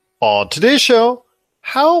On today's show,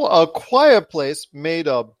 how A Quiet Place made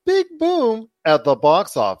a big boom at the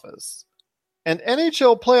box office, an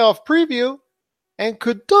NHL playoff preview, and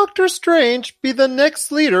could Doctor Strange be the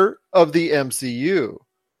next leader of the MCU?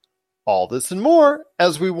 All this and more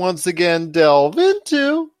as we once again delve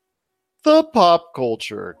into the pop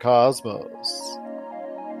culture cosmos.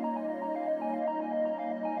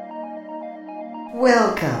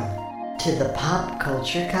 Welcome to the pop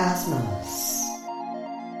culture cosmos.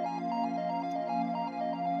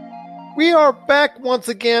 We are back once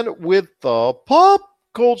again with the Pop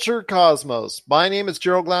Culture Cosmos. My name is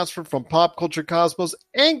Gerald Glassford from Pop Culture Cosmos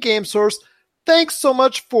and Game Source. Thanks so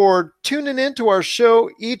much for tuning in to our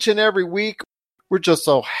show each and every week. We're just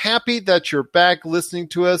so happy that you're back listening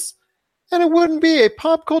to us. And it wouldn't be a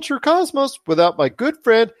Pop Culture Cosmos without my good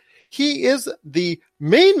friend. He is the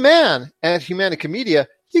main man at Humanica Media.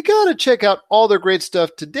 You got to check out all their great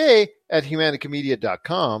stuff today at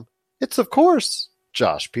humanicamedia.com. It's, of course,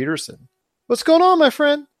 Josh Peterson. What's going on, my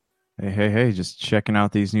friend? Hey, just checking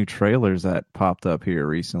out these new trailers that popped up here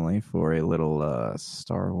recently for a little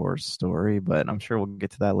Star Wars story, but I'm sure we'll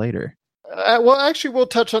get to that later. We'll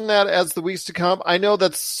touch on that as the weeks to come. I know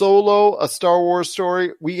that Solo, a Star Wars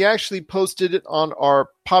story, we actually posted it on our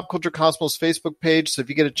Pop Culture Cosmos Facebook page, so if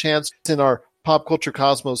you get a chance, it's in our Pop Culture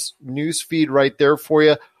Cosmos news feed right there for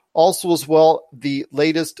you. Also, as well, the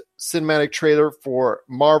latest cinematic trailer for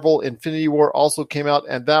Marvel Infinity War also came out,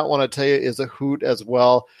 and that one, I tell you, is a hoot as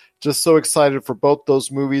well. Just so excited for both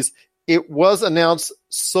those movies. It was announced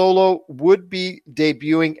Solo would be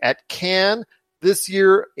debuting at Cannes this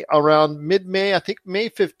year around mid-May, I think May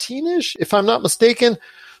 15-ish, if I'm not mistaken.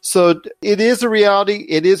 So it is a reality.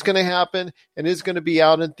 It is going to happen, and it's going to be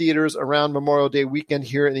out in theaters around Memorial Day weekend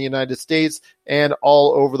here in the United States and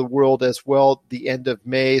all over the world as well, the end of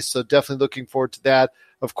May. So definitely looking forward to that.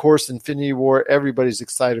 Of course, Infinity War, everybody's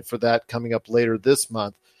excited for that coming up later this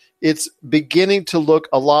month. It's beginning to look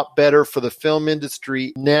a lot better for the film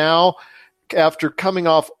industry now after coming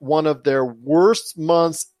off one of their worst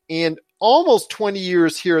months in almost 20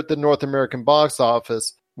 years here at the North American box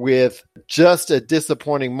office, with just a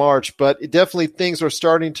disappointing March, but definitely things are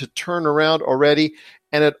starting to turn around already,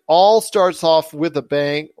 and it all starts off with a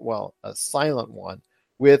bang, well, a silent one,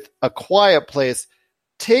 with A Quiet Place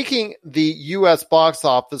taking the U.S. box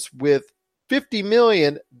office with $50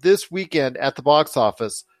 million this weekend at the box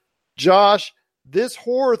office. Josh, this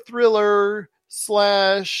horror thriller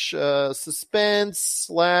slash suspense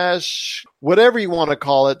slash whatever you want to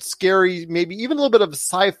call it, scary, maybe even a little bit of a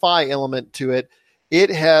sci-fi element to it, it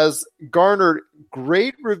has garnered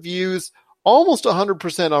great reviews, almost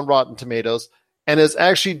 100% on Rotten Tomatoes, and is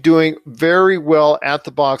actually doing very well at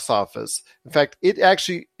the box office. In fact, it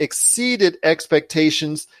actually exceeded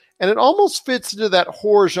expectations, and it almost fits into that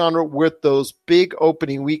horror genre with those big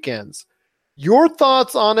opening weekends. Your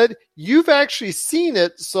thoughts on it? You've actually seen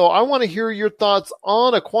it, so I want to hear your thoughts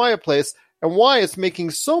on A Quiet Place and why it's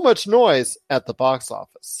making so much noise at the box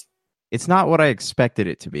office. It's not what I expected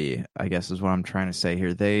it to be, I guess is what I'm trying to say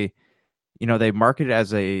here. They market it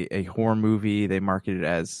as a horror movie. They market it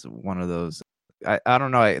as one of those. I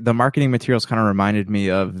don't know. The marketing materials kind of reminded me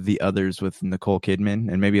of The Others with Nicole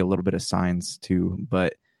Kidman and maybe a little bit of Signs too.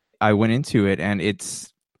 But I went into it and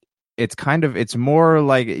it's more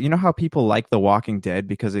like, you know how people like The Walking Dead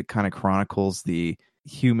because it kind of chronicles the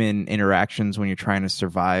human interactions when you're trying to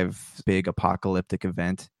survive a big apocalyptic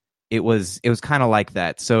event. It was kind of like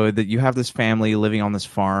that. So that you have this family living on this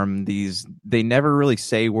farm. They never really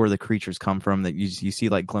say where the creatures come from. That you see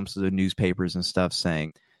like glimpses of newspapers and stuff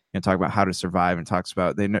saying, talk about how to survive, and talks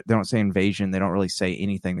about they don't say invasion. They don't really say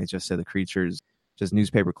anything. They just say the creatures, just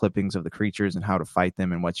newspaper clippings of the creatures and how to fight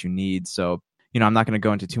them and what you need. So I'm not going to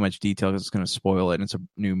go into too much detail because it's going to spoil it. And it's a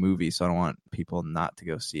new movie, so I don't want people not to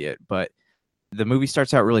go see it. But the movie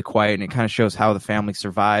starts out really quiet, and it kind of shows how the family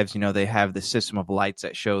survives. They have this system of lights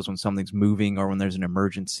that shows when something's moving or when there's an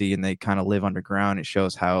emergency, and they kind of live underground. It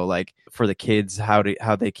shows how, like, for the kids, how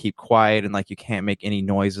they keep quiet, and like you can't make any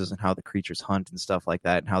noises, and how the creatures hunt and stuff like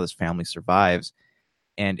that, and how this family survives.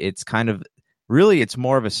 And it's kind of really, it's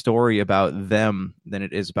more of a story about them than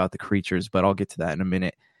it is about the creatures. But I'll get to that in a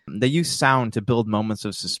minute. They use sound to build moments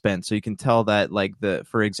of suspense. So you can tell that, like,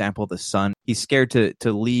 for example, the son, he's scared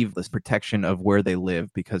to leave the protection of where they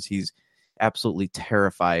live because he's absolutely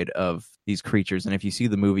terrified of these creatures. And if you see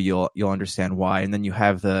the movie, you'll understand why. And then you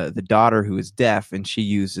have the daughter who is deaf, and she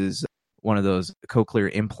uses one of those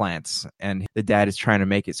cochlear implants, and the dad is trying to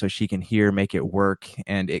make it so she can hear, make it work.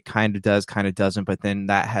 And it kind of does, kind of doesn't. But then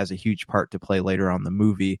that has a huge part to play later on in the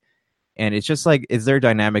movie. And it's just like, it's their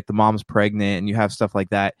dynamic. The mom's pregnant, and you have stuff like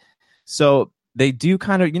that. So they do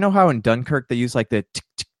kind of, you know how in Dunkirk they use like the tick,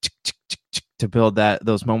 tick, tick, to build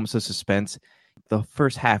those moments of suspense. The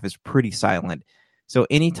first half is pretty silent. So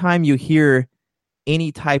anytime you hear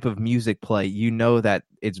any type of music play, you know that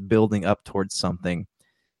it's building up towards something.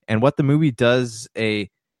 And what the movie does, we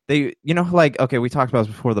talked about this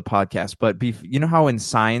before the podcast, but you know how in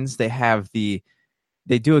Signs they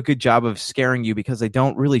do a good job of scaring you because they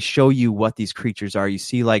don't really show you what these creatures are. You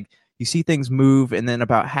see things move, and then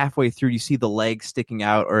about halfway through, you see the legs sticking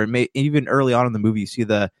out, or even early on in the movie, you see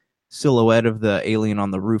the silhouette of the alien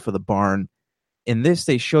on the roof of the barn. In this,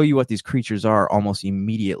 they show you what these creatures are almost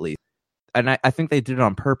immediately. And I think they did it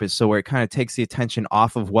on purpose, so where it kind of takes the attention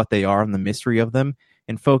off of what they are and the mystery of them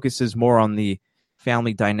and focuses more on the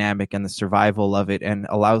family dynamic and the survival of it, and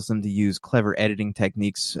allows them to use clever editing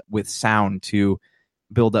techniques with sound to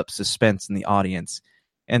build up suspense in the audience.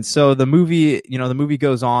 And so the movie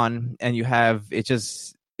goes on, and you have it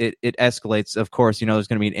escalates. Of course, there's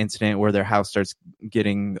going to be an incident where their house starts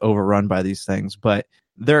getting overrun by these things, but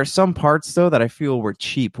there are some parts, though, that I feel were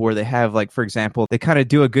cheap, where they have, like, for example, they kind of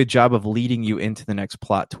do a good job of leading you into the next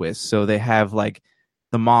plot twist. So they have, like,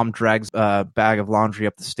 the mom drags a bag of laundry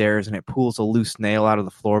up the stairs, and it pulls a loose nail out of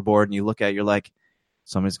the floorboard, and you look at it, you're like,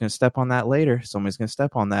 somebody's going to step on that later. Somebody's going to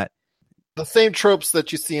step on that. The same tropes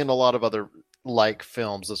that you see in a lot of other, like,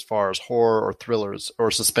 films as far as horror or thrillers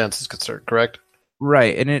or suspense is concerned, correct?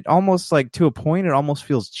 Right, and it almost, like, to a point, it almost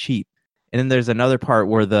feels cheap. And then there's another part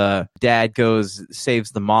where the dad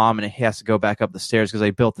saves the mom, and he has to go back up the stairs because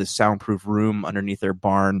they built this soundproof room underneath their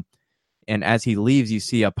barn. And as he leaves, you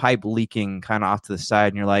see a pipe leaking kind of off to the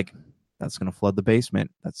side, and you're like, that's going to flood the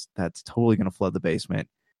basement. That's totally going to flood the basement.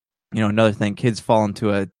 Another thing, kids fall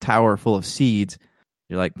into a tower full of seeds.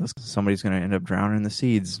 You're like, somebody's going to end up drowning in the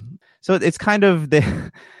seeds. So it's kind of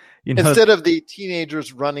instead of the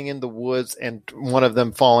teenagers running in the woods and one of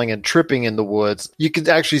them falling and tripping in the woods, you can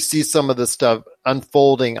actually see some of the stuff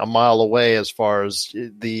unfolding a mile away as far as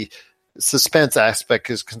the suspense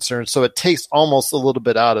aspect is concerned. So it takes almost a little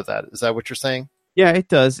bit out of that. Is that what you're saying? Yeah, it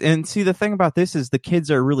does. And see, the thing about this is the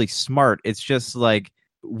kids are really smart. It's just like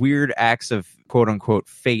weird acts of quote unquote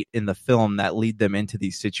fate in the film that lead them into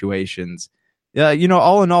these situations.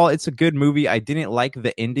 All in all, it's a good movie. I didn't like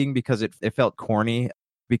the ending because it felt corny.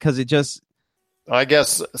 Because it just... I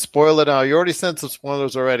guess, spoil it now. You already sent some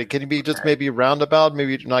spoilers already. Can you be just maybe roundabout?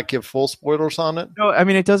 Maybe not give full spoilers on it? No, I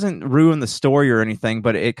mean, it doesn't ruin the story or anything,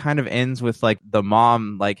 but it kind of ends with, like, the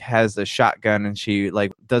mom, like, has the shotgun, and she,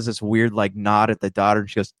 like, does this weird, like, nod at the daughter, and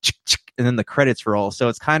she goes, chick, chick, and then the credits roll. So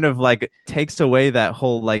it's kind of, like, takes away that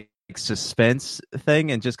whole, like, suspense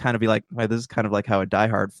thing and just kind of be like, well, this is kind of like how a Die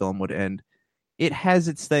Hard film would end. It has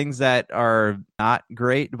its things that are not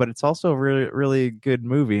great, but it's also a really, really good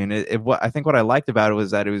movie. And I think what I liked about it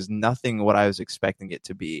was that it was nothing what I was expecting it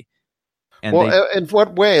to be. And in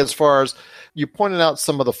what way, as far as you pointed out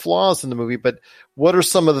some of the flaws in the movie, but what are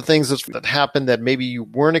some of the things that happened that maybe you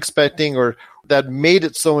weren't expecting or that made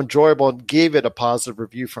it so enjoyable and gave it a positive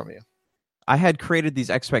review from you? I had created these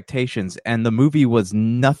expectations, and the movie was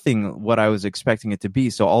nothing what I was expecting it to be.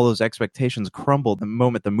 So all those expectations crumbled the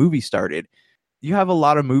moment the movie started. You have a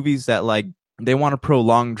lot of movies that, like, they want to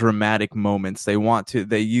prolong dramatic moments. They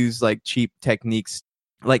use, like, cheap techniques.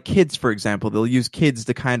 Like Kids, for example, they'll use kids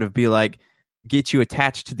to kind of be like, get you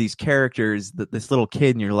attached to these characters, this little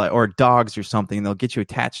kid, and you're like, or dogs or something, and they'll get you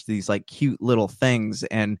attached to these, like, cute little things.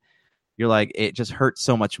 And you're like, it just hurts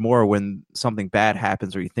so much more when something bad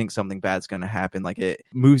happens or you think something bad's going to happen. Like, it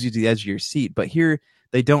moves you to the edge of your seat. But here,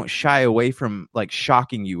 they don't shy away from, like,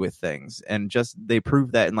 shocking you with things, and they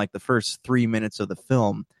prove that in, like, the first 3 minutes of the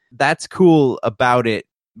film. That's cool about it,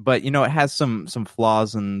 but it has some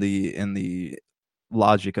flaws in the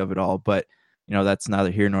logic of it all. But that's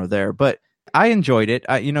neither here nor there. But I enjoyed it.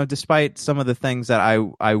 Despite some of the things that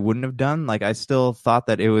I wouldn't have done, like, I still thought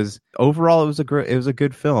that it was a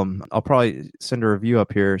good film. I'll probably send a review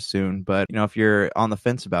up here soon. But if you're on the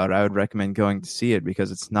fence about it, I would recommend going to see it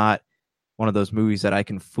because it's not one of those movies that I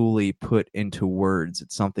can fully put into words.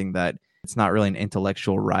 It's something that it's not really an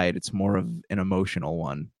intellectual ride. It's more of an emotional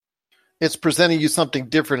one. It's presenting you something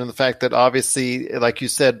different in the fact that obviously, like you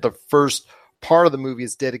said, the first part of the movie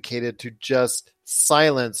is dedicated to just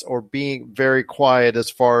silence or being very quiet as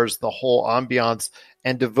far as the whole ambiance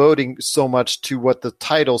and devoting so much to what the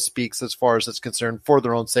title speaks as far as it's concerned for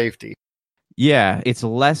their own safety. Yeah, it's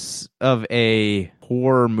less of a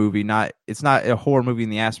horror movie. It's not a horror movie in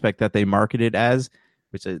the aspect that they market it as,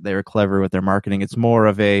 which they were clever with their marketing. It's more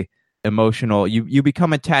of a emotional. You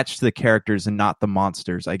become attached to the characters and not the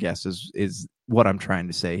monsters, I guess, is what I'm trying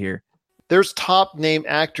to say here. There's top name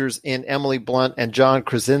actors in Emily Blunt and John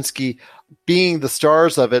Krasinski being the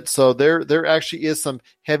stars of it. So there actually is some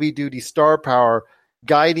heavy duty star power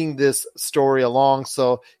guiding this story along.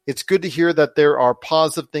 So it's good to hear that there are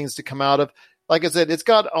positive things to come out of. Like I said, it's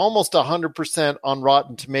got almost 100% on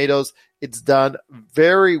Rotten Tomatoes. It's done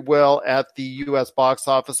very well at the U.S. box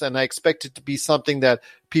office, and I expect it to be something that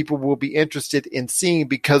people will be interested in seeing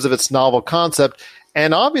because of its novel concept.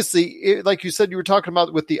 And obviously, like you said, you were talking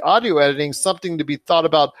about with the audio editing, something to be thought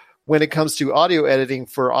about when it comes to audio editing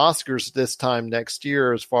for Oscars this time next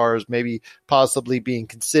year, as far as maybe possibly being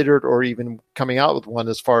considered or even coming out with one,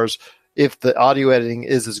 as far as if the audio editing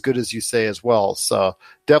is as good as you say as well. So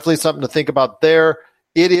definitely something to think about there.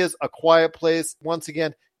 It is A Quiet Place. Once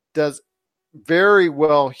again, does very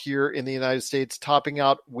well here in the United States, topping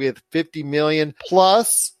out with 50 million.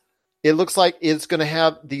 Plus, it looks like it's going to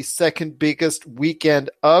have the second biggest weekend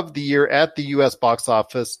of the year at the U.S. box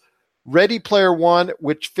office. Ready Player One,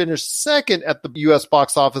 which finished second at the U.S.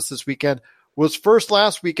 box office this weekend, was first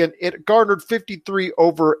last weekend. It garnered 53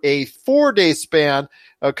 over a 4-day span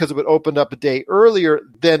because it would open up a day earlier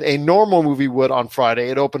than a normal movie would on Friday.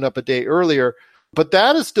 It opened up a day earlier. But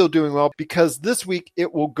that is still doing well because this week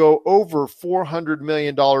it will go over $400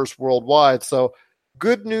 million worldwide. So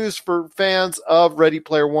good news for fans of Ready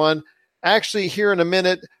Player One. Actually, here in a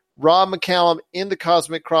minute, Rob McCallum in the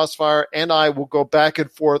Cosmic Crossfire and I will go back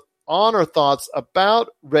and forth on our thoughts about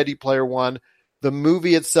Ready Player One, the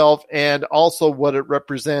movie itself, and also what it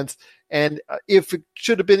represents. And if it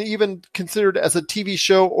should have been even considered as a TV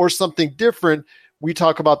show or something different, we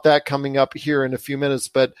talk about that coming up here in a few minutes.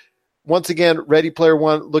 But once again, Ready Player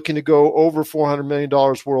One looking to go over $400 million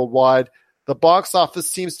worldwide. The box office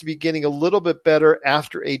seems to be getting a little bit better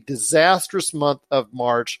after a disastrous month of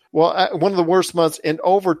March. Well, one of the worst months in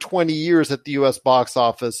over 20 years at the U.S. box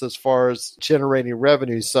office as far as generating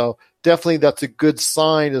revenue. So definitely that's a good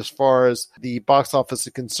sign as far as the box office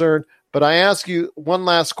is concerned. But I ask you one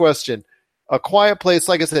last question. A Quiet Place,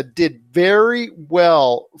 like I said, did very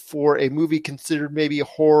well for a movie considered maybe a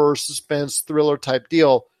horror, suspense, thriller type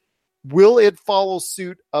deal. Will it follow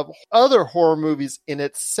suit of other horror movies in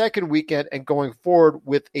its second weekend and going forward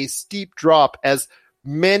with a steep drop as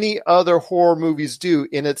many other horror movies do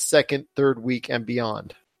in its second, third week and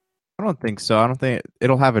beyond? I don't think so. I don't think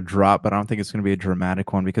it'll have a drop, but I don't think it's going to be a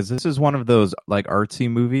dramatic one because this is one of those like artsy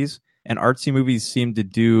movies, and artsy movies seem to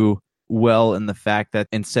do well in the fact that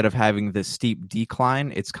instead of having this steep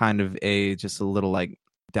decline, it's kind of just a little like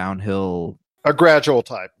downhill. A gradual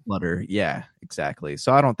type. Flutter. Yeah, exactly.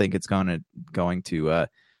 So I don't think it's going to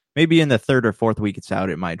maybe in the third or fourth week it's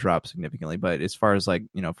out, it might drop significantly. But as far as like,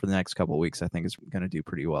 for the next couple of weeks, I think it's going to do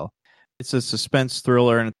pretty well. It's a suspense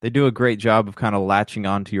thriller, and they do a great job of kind of latching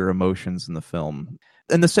onto your emotions in the film.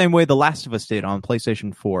 In the same way The Last of Us did on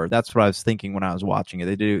PlayStation 4. That's what I was thinking when I was watching it.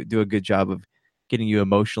 They do a good job of getting you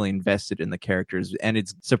emotionally invested in the characters. And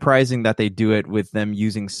it's surprising that they do it with them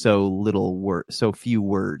using so few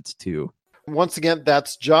words too. Once again,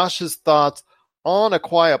 that's Josh's thoughts on A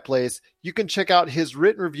Quiet Place. You can check out his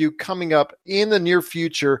written review coming up in the near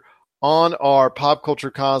future on our Pop Culture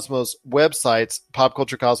Cosmos websites,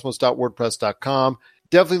 popculturecosmos.wordpress.com.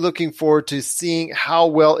 Definitely looking forward to seeing how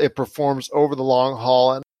well it performs over the long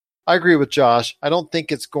haul. And I agree with Josh. I don't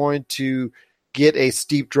think it's going to get a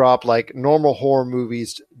steep drop like normal horror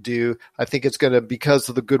movies do. I think it's going to, because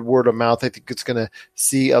of the good word of mouth, I think it's going to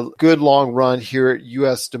see a good long run here at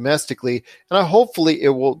U.S. domestically. And hopefully it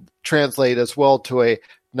will translate as well to a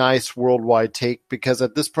nice worldwide take, because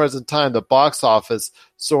at this present time, the box office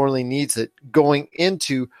sorely needs it going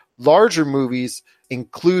into larger movies,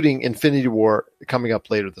 including Infinity War coming up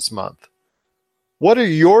later this month. What are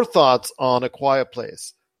your thoughts on A Quiet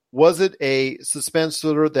Place? Was it a suspense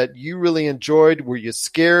thriller that you really enjoyed? Were you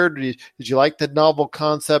scared? Did you like the novel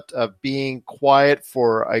concept of being quiet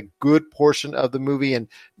for a good portion of the movie and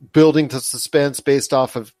building the suspense based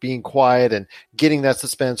off of being quiet and getting that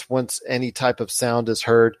suspense once any type of sound is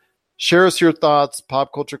heard? Share us your thoughts,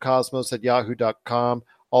 popculturecosmos@yahoo.com.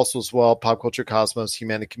 Also as well, Pop Culture Cosmos,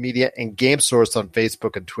 Humanica Media, and Game Source on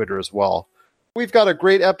Facebook and Twitter as well. We've got a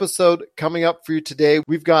great episode coming up for you today.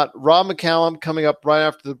 We've got Rob McCallum coming up right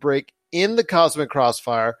after the break in the Cosmic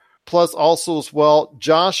Crossfire. Plus, also as well,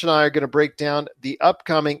 Josh and I are going to break down the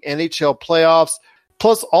upcoming NHL playoffs.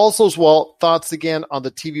 Plus, also as well, thoughts again on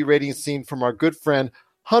the TV ratings scene from our good friend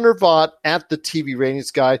Hunter Vaught at the TV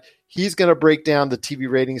Ratings Guide. He's going to break down the TV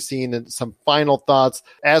rating scene and some final thoughts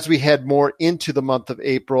as we head more into the month of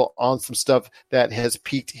April on some stuff that has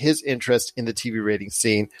piqued his interest in the TV rating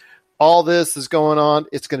scene. All this is going on.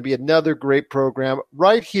 It's going to be another great program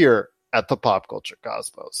right here at the Pop Culture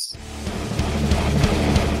Cosmos.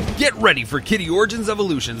 Get ready for Kitty Origins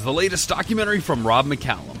Evolutions, the latest documentary from Rob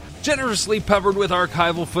McCallum. Generously peppered with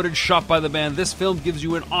archival footage shot by the band, this film gives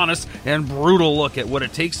you an honest and brutal look at what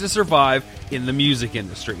it takes to survive in the music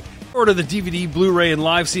industry. Order the DVD, Blu-ray, and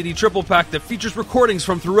live CD triple pack that features recordings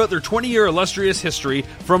from throughout their 20-year illustrious history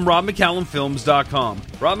from RobMcCallumFilms.com.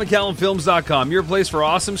 RobMcCallumFilms.com, your place for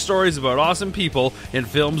awesome stories about awesome people and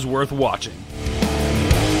films worth watching.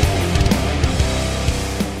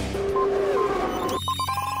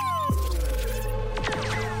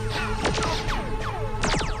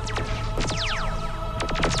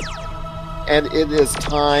 And it is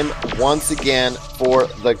time once again for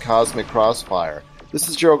the Cosmic Crossfire. This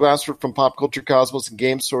is Gerald Glassford from Pop Culture Cosmos and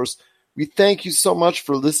Game Source. We thank you so much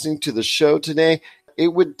for listening to the show today. It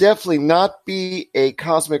would definitely not be a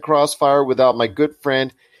Cosmic Crossfire without my good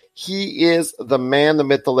friend. He is the man, the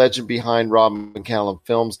myth, the legend behind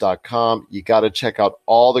RobMcCallumFilms.com. You got to check out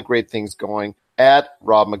all the great things going at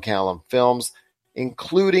Rob McCallum Films,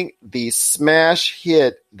 including the smash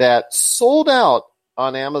hit that sold out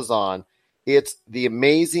on Amazon. It's the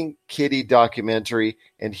Amazing Kitty documentary,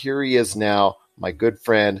 and here he is now, my good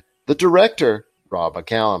friend, the director, Rob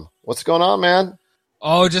McCallum. What's going on, man?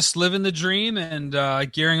 Oh, just living the dream and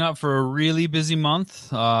gearing up for a really busy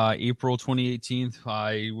month. April 2018,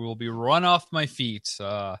 I will be run off my feet.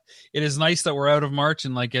 It is nice that we're out of March,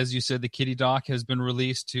 and like as you said, the Kitty doc has been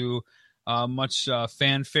released to much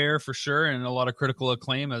fanfare for sure, and a lot of critical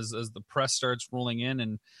acclaim as the press starts rolling in,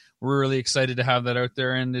 and we're really excited to have that out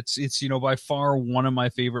there. And it's by far one of my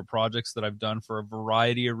favorite projects that I've done for a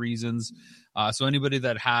variety of reasons. So anybody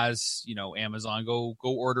that has Amazon, go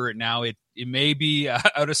order it now. It may be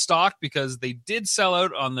out of stock because they did sell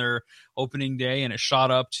out on their opening day, and it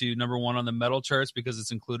shot up to number one on the metal charts because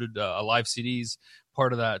it's included a live CDs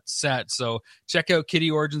part of that set. So check out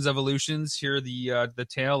Kitty Origins Evolutions. Hear the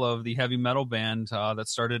tale of the heavy metal band that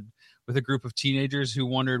started with a group of teenagers who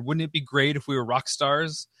wondered, wouldn't it be great if we were rock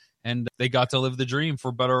stars? And they got to live the dream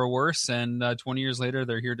for better or worse. And 20 years later,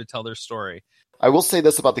 they're here to tell their story. I will say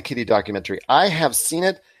this about the Kitty documentary. I have seen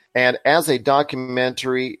it, and as a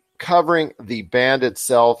documentary covering the band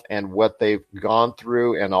itself and what they've gone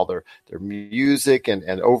through and all their music and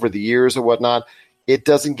over the years or whatnot, it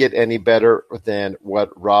doesn't get any better than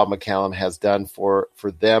what Rob McCallum has done for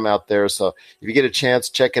them out there. So if you get a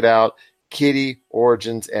chance, check it out, Kitty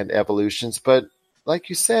Origins and Evolutions. But like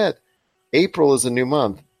you said, April is a new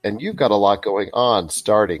month. And you've got a lot going on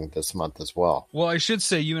starting this month as well. Well, I should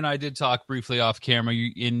say you and I did talk briefly off camera.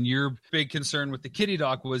 Your big concern with the Kitty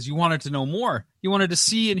doc was you wanted to know more. You wanted to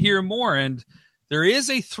see and hear more. And there is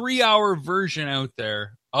a 3-hour version out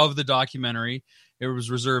there of the documentary. It was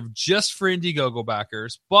reserved just for Indiegogo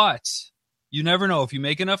backers. But you never know. If you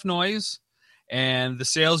make enough noise and the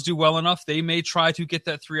sales do well enough, they may try to get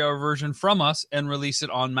that 3-hour version from us and release it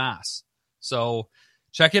en masse. So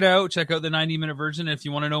check it out. Check out the 90-minute version. If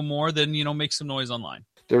you want to know more, then, make some noise online.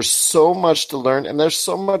 There's so much to learn, and there's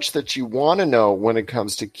so much that you want to know when it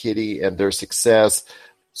comes to Kitty and their success.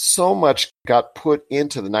 So much got put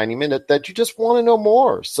into the 90-minute that you just want to know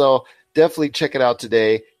more. So definitely check it out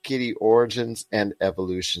today, Kitty Origins and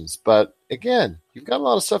Evolutions. But again, you've got a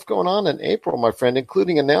lot of stuff going on in April, my friend,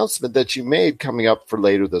 including an announcement that you made coming up for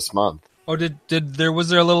later this month. Oh, was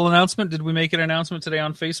there a little announcement? Did we make an announcement today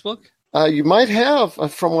on Facebook? You might have,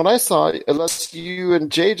 from what I saw, unless you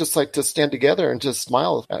and Jay just like to stand together and just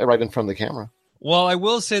smile right in front of the camera. Well, I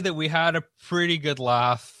will say that we had a pretty good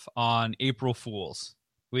laugh on April Fools.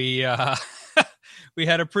 We we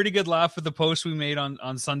had a pretty good laugh with the post we made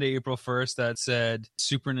on Sunday, April 1st that said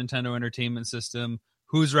Super Nintendo Entertainment System,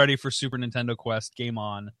 who's ready for Super Nintendo Quest? Game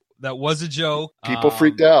on. That was a joke. People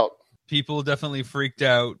freaked out. People definitely freaked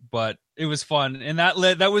out, but it was fun. And that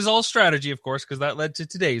was all strategy, of course, because that led to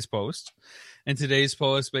today's post. And today's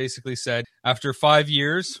post basically said, after 5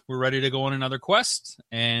 years, we're ready to go on another quest.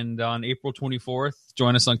 And on April 24th,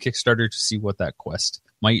 join us on Kickstarter to see what that quest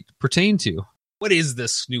might pertain to. What is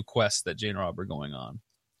this new quest that Jay and Rob are going on?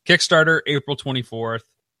 Kickstarter, April 24th.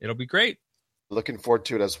 It'll be great. Looking forward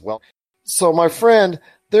to it as well. So, my friend,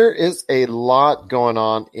 there is a lot going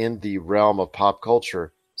on in the realm of pop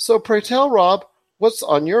culture. So pray tell, Rob, what's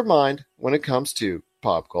on your mind when it comes to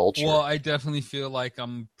pop culture? Well, I definitely feel like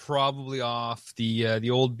I'm probably off the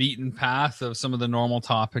old beaten path of some of the normal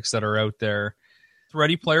topics that are out there.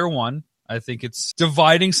 Ready Player One. I think it's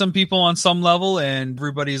dividing some people on some level, and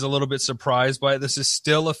everybody's a little bit surprised by it. This is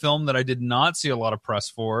still a film that I did not see a lot of press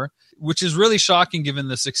for, which is really shocking given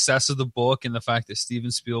the success of the book and the fact that Steven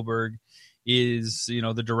Spielberg is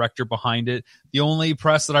the director behind it. The only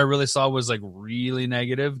press that I really saw was like really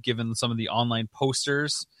negative given some of the online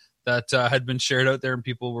posters that had been shared out there and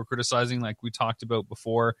people were criticizing, like we talked about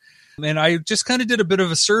before. And I just kind of did a bit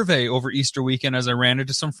of a survey over Easter weekend as I ran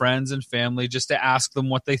into some friends and family just to ask them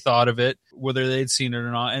what they thought of it, whether they'd seen it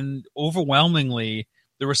or not. And overwhelmingly,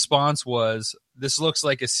 the response was, this looks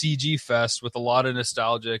like a CG fest with a lot of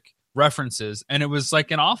nostalgic references. And it was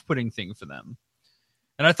like an off-putting thing for them.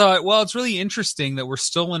 And I thought, well, it's really interesting that we're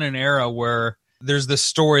still in an era where there's this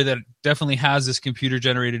story that definitely has this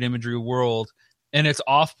computer-generated imagery world, and it's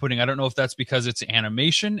off-putting. I don't know if that's because it's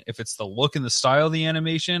animation, if it's the look and the style of the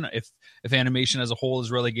animation, if animation as a whole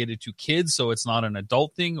is relegated to kids, so it's not an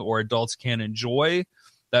adult thing, or adults can't enjoy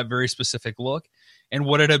that very specific look. And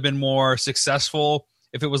would it have been more successful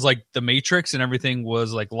if it was like The Matrix and everything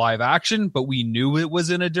was like live action, but we knew it was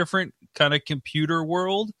in a different kind of computer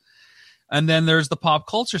world? And then there's the pop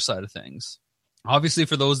culture side of things. Obviously,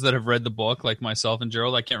 for those that have read the book, like myself and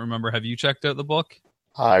Gerald, I can't remember. Have you checked out the book?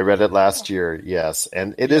 I read it last year, yes.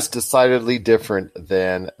 And it is decidedly different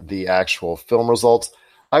than the actual film results.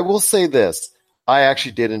 I will say this. I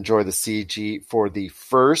actually did enjoy the CG for the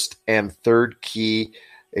first and third key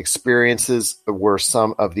experiences were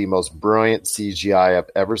some of the most brilliant CGI I've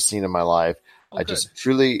ever seen in my life. Oh, I just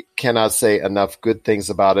truly cannot say enough good things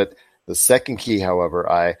about it. The second key, however,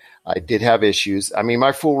 I did have issues. I mean,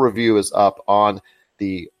 my full review is up on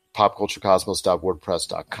the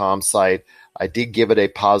popculturecosmos.wordpress.com site. I did give it a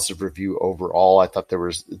positive review overall. I thought there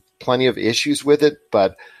was plenty of issues with it,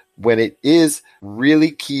 but when it is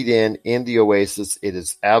really keyed in the Oasis, it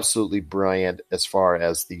is absolutely brilliant as far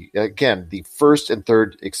as the first and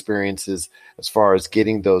third experiences, as far as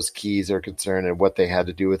getting those keys are concerned and what they had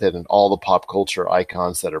to do with it and all the pop culture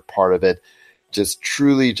icons that are part of it. Just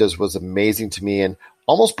truly just was amazing to me and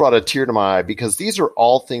almost brought a tear to my eye, because these are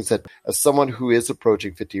all things that, as someone who is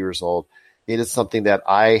approaching 50 years old, it is something that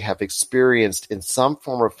I have experienced in some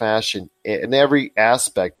form or fashion in every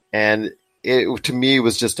aspect. And it, to me,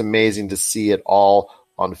 was just amazing to see it all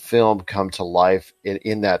on film come to life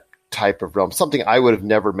in that type of realm. Something I would have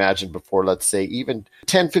never imagined before, let's say, even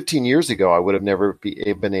 10, 15 years ago, I would have never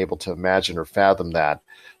been able to imagine or fathom that.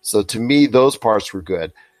 So to me, those parts were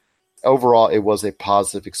good. Overall, it was a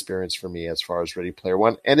positive experience for me as far as Ready Player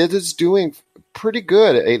One, and it is doing pretty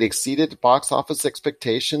good. It exceeded box office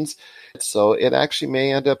expectations, so it actually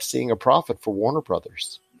may end up seeing a profit for Warner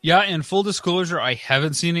Brothers. Yeah, and full disclosure, I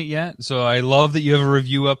haven't seen it yet, so I love that you have a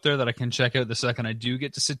review up there that I can check out the second I do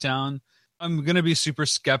get to sit down. I'm going to be super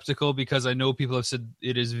skeptical because I know people have said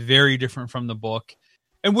it is very different from the book,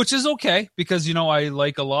 and which is okay, because, you know, I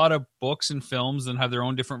like a lot of books and films and have their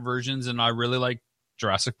own different versions, and I really like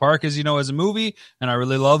Jurassic Park, as you know, as a movie, and I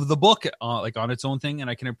really love the book like on its own thing, and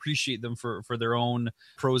I can appreciate them for their own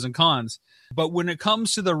pros and cons. But when it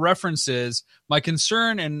comes to the references, my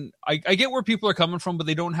concern, and I get where people are coming from, but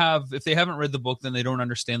they don't have, if they haven't read the book, then they don't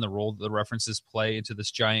understand the role that the references play into this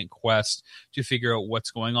giant quest to figure out what's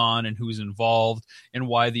going on and who's involved and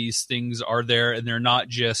why these things are there, and they're not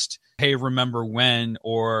just, hey, remember when,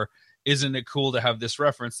 or isn't it cool to have this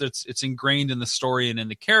reference? It's ingrained in the story and in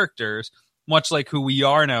the characters, much like who we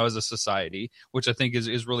are now as a society, which I think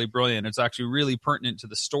is really brilliant. It's actually really pertinent to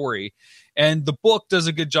the story. And the book does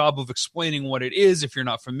a good job of explaining what it is if you're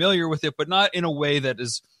not familiar with it, but not in a way that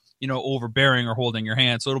is, you know, overbearing or holding your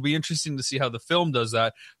hand. So it'll be interesting to see how the film does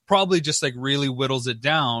that. Probably just like really whittles it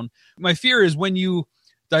down. My fear is when you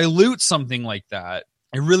dilute something like that,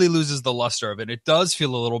 it really loses the luster of it. It does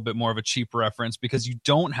feel a little bit more of a cheap reference because you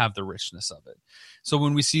don't have the richness of it. So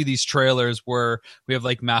when we see these trailers where we have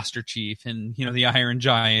like Master Chief and, you know, the Iron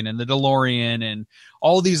Giant and the DeLorean and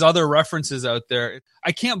all these other references out there,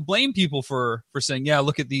 I can't blame people for saying, yeah,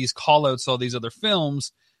 look at these call outs, all these other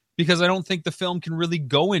films, because I don't think the film can really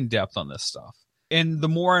go in depth on this stuff. And the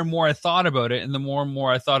more and more I thought about it, and the more and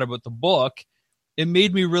more I thought about the book, it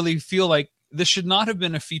made me really feel like this should not have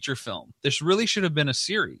been a feature film. This really should have been a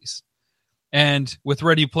series. And with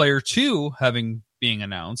Ready Player 2 being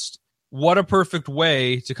announced, what a perfect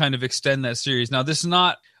way to kind of extend that series. Now, this is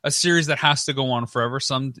not a series that has to go on forever.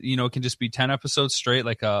 Some, you know, it can just be 10 episodes straight,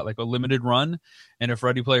 like a limited run. And if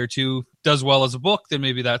Ready Player 2 does well as a book, then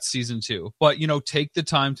maybe that's season 2. But, you know, take the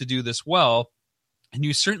time to do this well, and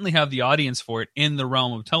you certainly have the audience for it in the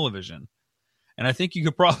realm of television. And I think you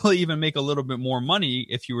could probably even make a little bit more money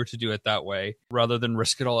if you were to do it that way, rather than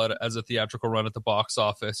risk it all as a theatrical run at the box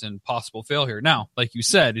office and possible failure. Now, like you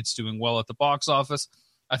said, it's doing well at the box office.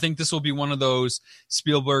 I think this will be one of those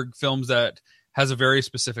Spielberg films that has a very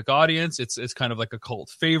specific audience. It's kind of like a cult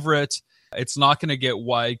favorite. It's not going to get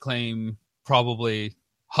wide claim, probably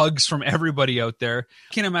hugs from everybody out there.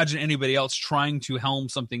 I can't imagine anybody else trying to helm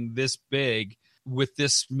something this big with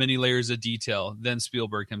this many layers of detail than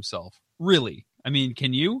Spielberg himself. Really? I mean,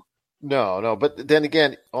 can you? No. But then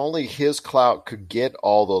again, only his clout could get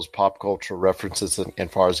all those pop cultural references in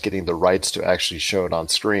far as getting the rights to actually show it on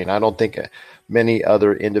screen. I don't think many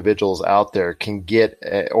other individuals out there can get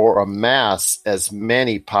or amass as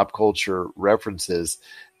many pop culture references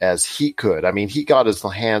as he could. I mean, he got his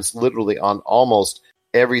hands literally on almost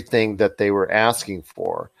everything that they were asking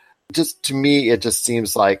for. Just to me, it just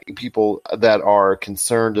seems like people that are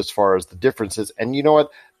concerned as far as the differences. And you know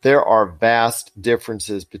what? There are vast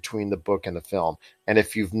differences between the book and the film. And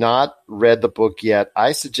if you've not read the book yet,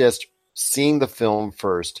 I suggest seeing the film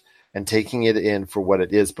first and taking it in for what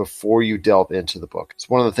it is before you delve into the book. It's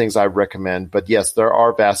one of the things I recommend. But yes, there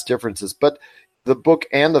are vast differences. But the book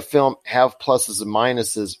and the film have pluses and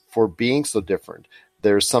minuses for being so different.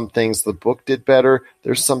 There's some things the book did better.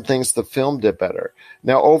 There's some things the film did better.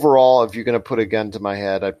 Now, overall, if you're going to put a gun to my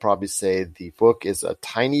head, I'd probably say the book is a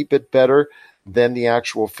tiny bit better than the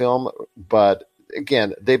actual film. But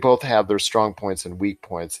again, they both have their strong points and weak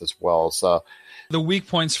points as well. So the weak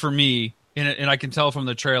points for me, and I can tell from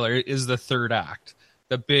the trailer, is the third act.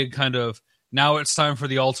 The big kind of, now it's time for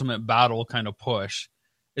the ultimate battle kind of push,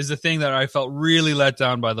 is the thing that I felt really let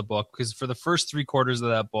down by the book, because for the first 3/4 of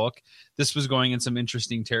that book, this was going in some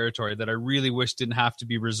interesting territory that I really wish didn't have to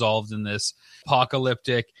be resolved in this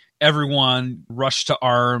apocalyptic, everyone rush to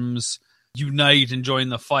arms, unite and join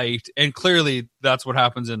the fight. And clearly that's what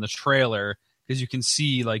happens in the trailer, because you can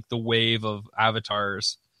see like the wave of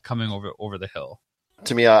avatars coming over the hill.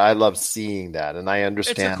 To me, I love seeing that, and I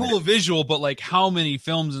understand. It's a cool visual, but like how many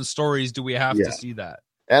films and stories do we have to see that?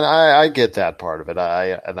 And I get that part of it.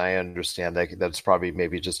 I understand that that's probably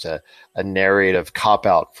maybe just a narrative cop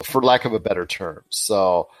out, for lack of a better term.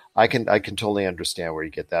 So I can totally understand where you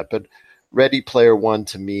get that. But Ready Player One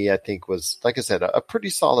to me, I think was, like I said, a pretty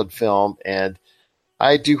solid film. And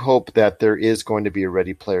I do hope that there is going to be a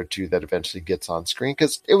Ready Player Two that eventually gets on screen,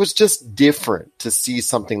 because it was just different to see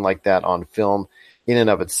something like that on film in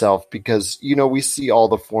and of itself, because, you know, we see all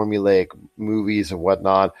the formulaic movies and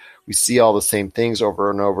whatnot. We see all the same things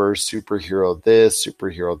over and over. Superhero this,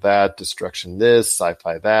 superhero that, destruction this,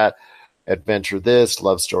 sci-fi that, adventure this,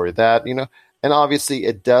 love story that, you know. And obviously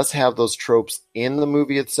it does have those tropes in the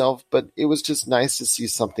movie itself, but it was just nice to see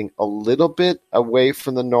something a little bit away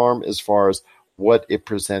from the norm as far as what it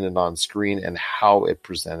presented on screen and how it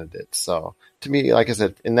presented it. So to me, like I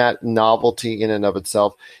said, in that novelty in and of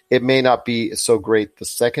itself, it may not be so great the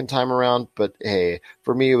second time around, but hey,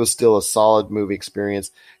 for me, it was still a solid movie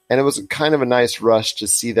experience. And it was kind of a nice rush to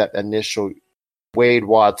see that initial Wade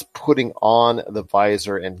Watts putting on the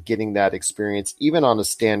visor and getting that experience, even on a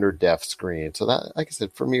standard def screen. So that, like I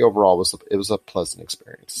said, for me overall, it was a pleasant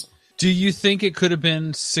experience. Do you think it could have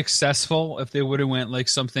been successful if they would have went like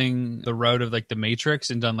something the route of like The Matrix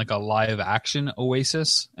and done like a live action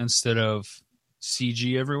Oasis instead of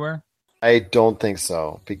CG everywhere? I don't think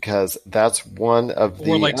so, because that's one of the...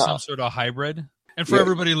 Or like some sort of hybrid? And for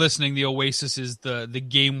everybody listening, the Oasis is the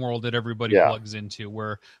game world that everybody plugs into,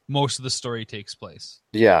 where most of the story takes place.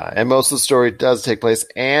 Yeah, and most of the story does take place.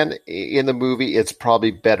 And in the movie, it's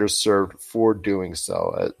probably better served for doing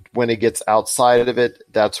so. When it gets outside of it,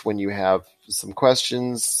 that's when you have some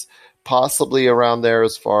questions possibly around there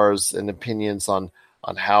as far as and opinions on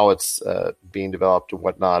how it's being developed and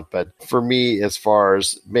whatnot. But for me, as far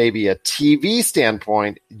as maybe a TV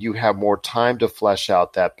standpoint, you have more time to flesh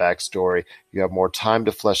out that backstory. You have more time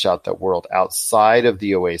to flesh out that world outside of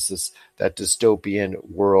the Oasis, that dystopian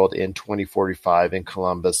world in 2045 in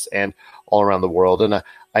Columbus and all around the world. And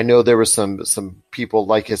I know there were some people,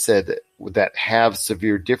 like I said, that have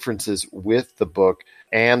severe differences with the book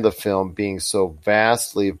and the film being so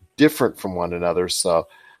vastly different from one another. So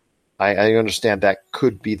I understand that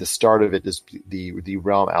could be the start of it, is the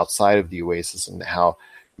realm outside of the Oasis, and how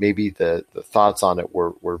maybe the thoughts on it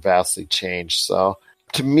were vastly changed. So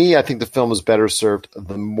to me, I think the film was better served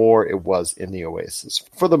the more it was in the Oasis,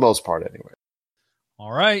 for the most part anyway.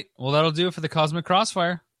 All right. Well, that'll do it for the Cosmic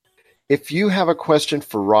Crossfire. If you have a question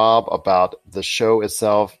for Rob about the show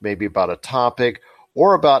itself, maybe about a topic,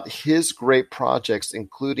 or about his great projects,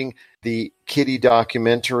 including the Kitty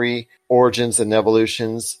documentary, Origins and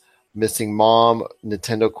Evolutions, Missing Mom,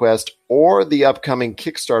 Nintendo Quest, or the upcoming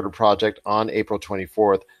Kickstarter project on April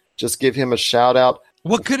 24th, just give him a shout out.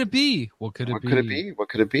 What could it be? What could it be?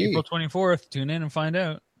 April 24th. Tune in and find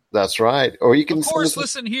out. That's right. Or you can, of course,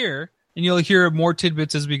 listen here, and you'll hear more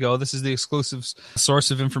tidbits as we go. This is the exclusive source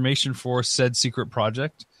of information for said secret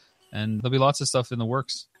project, and there'll be lots of stuff in the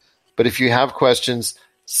works. But if you have questions,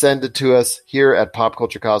 send it to us here at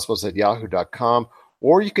popculturecosmos@yahoo.com,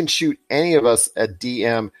 or you can shoot any of us a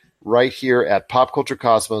DM right here at Pop Culture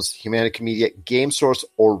Cosmos, Humanica Media, Game Source,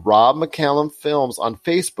 or Rob McCallum Films on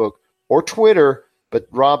Facebook or Twitter, but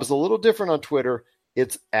Rob is a little different on Twitter.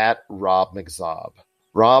 It's at Rob McZob.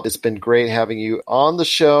 Rob, it's been great having you on the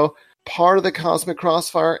show, part of the Cosmic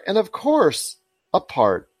Crossfire, and of course, a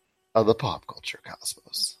part of the Pop Culture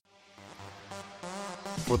Cosmos.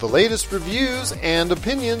 For the latest reviews and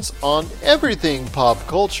opinions on everything pop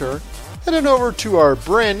culture, head on over to our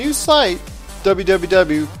brand new site,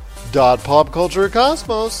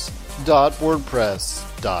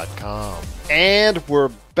 www.popculturecosmos.wordpress.com. And we're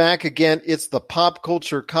back again. It's the Pop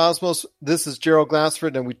Culture Cosmos. This is Gerald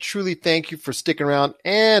Glassford, and we truly thank you for sticking around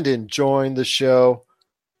and enjoying the show.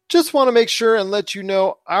 Just want to make sure and let you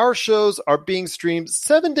know our shows are being streamed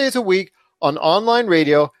 7 days a week on online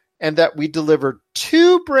radio, and that we deliver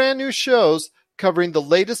 2 brand new shows covering the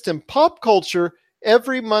latest in pop culture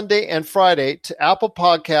every Monday and Friday to Apple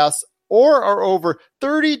Podcasts or our over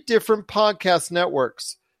 30 different podcast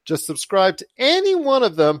networks. Just subscribe to any one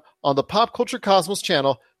of them on the Pop Culture Cosmos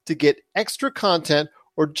channel to get extra content,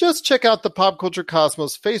 or just check out the Pop Culture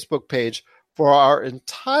Cosmos Facebook page for our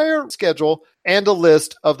entire schedule and a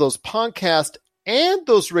list of those podcasts and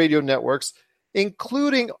those radio networks,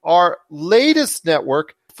 including our latest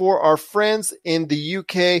network for our friends in the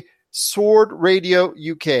UK, Sword Radio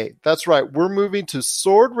UK. That's right. We're moving to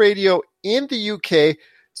Sword Radio in the UK.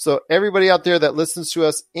 So everybody out there that listens to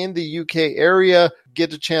us in the UK area,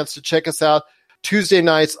 get a chance to check us out. Tuesday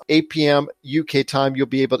nights, 8 p.m. UK time, you'll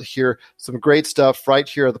be able to hear some great stuff right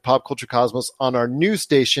here at the Pop Culture Cosmos on our new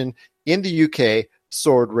station in the UK,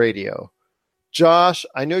 Sword Radio. Josh,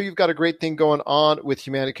 I know you've got a great thing going on with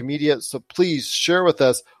Humanica Media, so please share with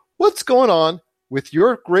us what's going on with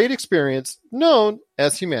your great experience known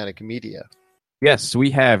as Humanica Media. Yes, we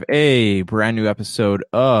have a brand new episode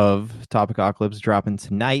of Topicocalypse dropping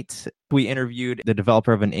tonight. We interviewed the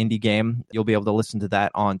developer of an indie game. You'll be able to listen to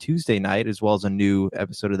that on Tuesday night, as well as a new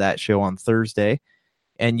episode of that show on Thursday.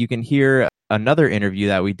 And you can hear another interview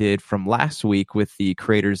that we did from last week with the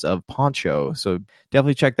creators of Poncho. So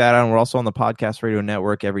definitely check that out. And we're also on the Podcast Radio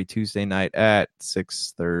Network every Tuesday night at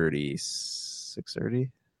 6:30. 6:30?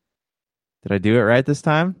 Did I do it right this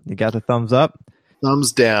time? You got the thumbs up?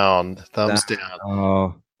 Thumbs down. Thumbs down.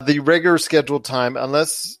 Oh. The regular scheduled time,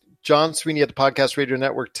 unless John Sweeney at the Podcast Radio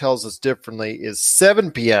Network tells us differently, is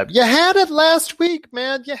 7 p.m. You had it last week,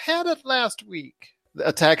 man. You had it last week. The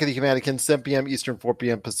Attack of the Humanicans, 7 p.m. Eastern, 4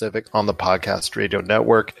 p.m. Pacific on the Podcast Radio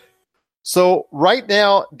Network. So right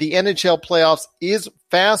now, the NHL playoffs is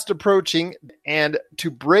fast approaching. And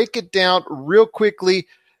to break it down real quickly,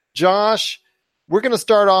 Josh, we're going to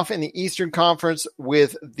start off in the Eastern Conference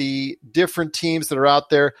with the different teams that are out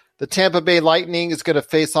there. The Tampa Bay Lightning is going to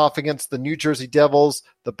face off against the New Jersey Devils.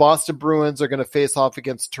 The Boston Bruins are going to face off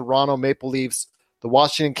against Toronto Maple Leafs. The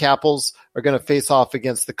Washington Capitals are going to face off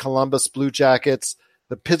against the Columbus Blue Jackets.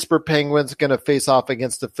 The Pittsburgh Penguins are going to face off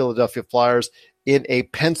against the Philadelphia Flyers in a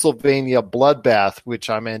Pennsylvania bloodbath, which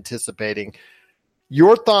I'm anticipating.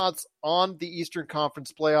 Your thoughts on the Eastern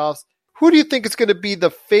Conference playoffs? Who do you think is going to be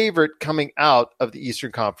the favorite coming out of the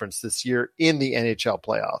Eastern Conference this year in the NHL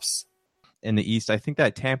playoffs? In the East, I think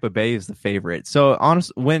that Tampa Bay is the favorite. So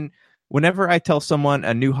honestly, whenever I tell someone,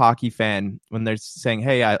 a new hockey fan, when they're saying,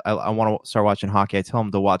 hey, I want to start watching hockey, I tell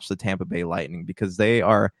them to watch the Tampa Bay Lightning, because they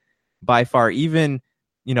are by far, even,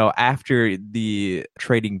 after the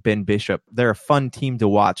trading Ben Bishop, they're a fun team to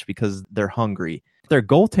watch because they're hungry. Their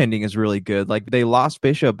goaltending is really good. Like, they lost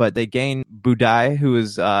Bishop, but they gained Budaj, who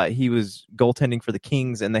is he was goaltending for the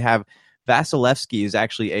Kings, and they have Vasilevsky, is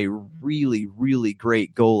actually a really, really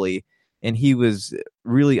great goalie, and he was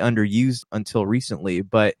really underused until recently.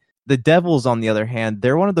 But the Devils, on the other hand,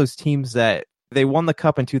 they're one of those teams that they won the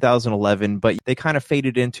Cup in 2011, but they kind of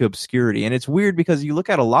faded into obscurity. And it's weird because you look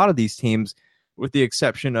at a lot of these teams, with the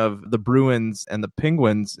exception of the Bruins and the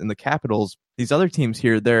Penguins and the Capitals, these other teams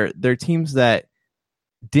here, they're teams that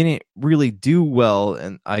didn't really do well,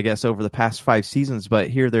 and I guess over the past 5 seasons, but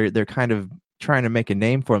here they're kind of trying to make a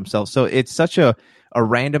name for themselves. So it's such a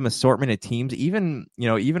random assortment of teams. Even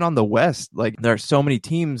on the West, like, there are so many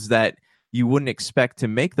teams that you wouldn't expect to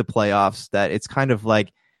make the playoffs that it's kind of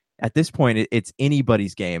like, at this point, it's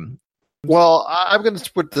anybody's game. Well, I'm going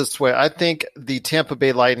to put it this way. I think the Tampa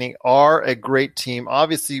Bay Lightning are a great team.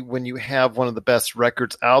 Obviously, when you have one of the best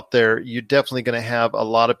records out there, you're definitely going to have a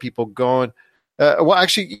lot of people going.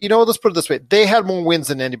 Let's put it this way. They had more wins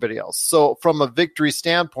than anybody else. So from a victory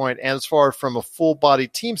standpoint, and as far as from a full-body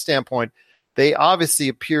team standpoint, they obviously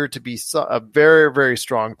appear to be a very, very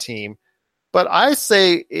strong team. But I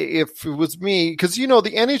say, if it was me, because, the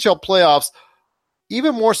NHL playoffs,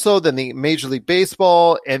 even more so than the Major League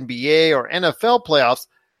Baseball, NBA, or NFL playoffs,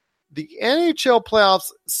 the NHL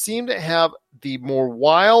playoffs seem to have the more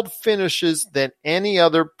wild finishes than any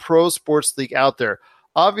other pro sports league out there.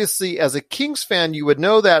 Obviously, as a Kings fan, you would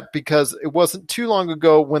know that because it wasn't too long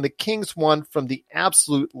ago when the Kings won from the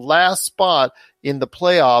absolute last spot in the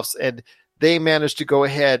playoffs, and they managed to go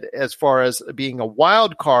ahead as far as being a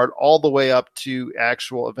wild card all the way up to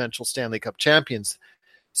actual eventual Stanley Cup champions.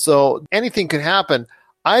 So anything could happen.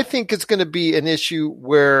 I think it's going to be an issue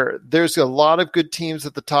where there's a lot of good teams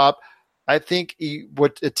at the top. I think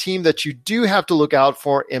what a team that you do have to look out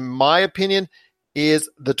for, in my opinion, is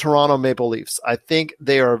the Toronto Maple Leafs. I think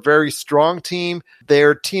they are a very strong team.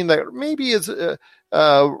 They're a team that maybe is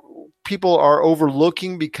people are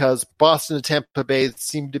overlooking because Boston and Tampa Bay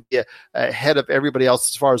seem to be ahead of everybody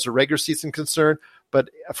else as far as the regular season concerned. But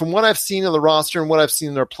from what I've seen in the roster and what I've seen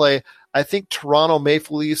in their play, I think Toronto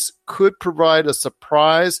Maple Leafs could provide a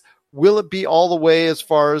surprise. Will it be all the way as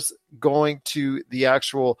far as going to the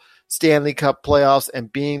actual Stanley Cup playoffs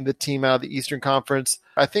and being the team out of the Eastern Conference?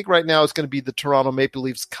 I think right now it's going to be the Toronto Maple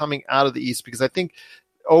Leafs coming out of the East because I think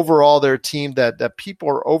overall they're a team that people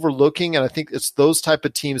are overlooking, and I think it's those type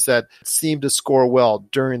of teams that seem to score well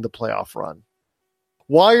during the playoff run.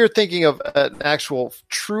 While you're thinking of an actual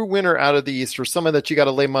true winner out of the East or someone that you got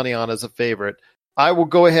to lay money on as a favorite, I will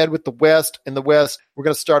go ahead with the West. In the West, we're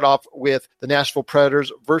going to start off with the Nashville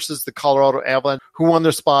Predators versus the Colorado Avalanche, who won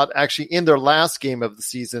their spot actually in their last game of the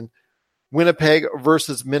season. Winnipeg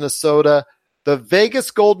versus Minnesota. The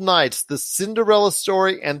Vegas Golden Knights, the Cinderella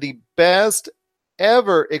story and the best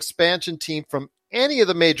ever expansion team from any of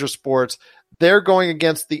the major sports. They're going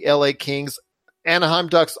against the LA Kings. Anaheim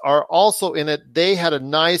Ducks are also in it. They had a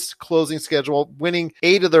nice closing schedule, winning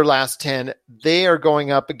 8 of their last 10. They are going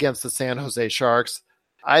up against the San Jose Sharks.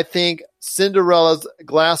 I think Cinderella's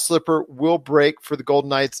glass slipper will break for the Golden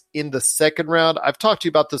Knights in the second round. I've talked to you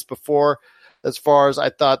about this before as far as I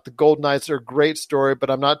thought the Golden Knights are a great story, but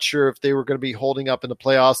I'm not sure if they were going to be holding up in the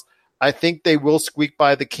playoffs. I think they will squeak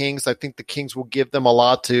by the Kings. I think the Kings will give them a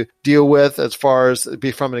lot to deal with as far as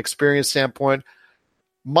be from an experience standpoint.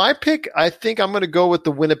 My pick, I think I'm going to go with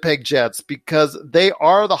the Winnipeg Jets because they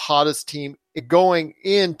are the hottest team going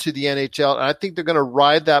into the NHL, and I think they're going to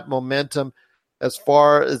ride that momentum as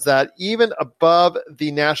far as that, even above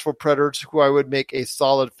the Nashville Predators, who I would make a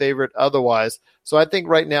solid favorite otherwise. So I think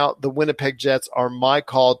right now the Winnipeg Jets are my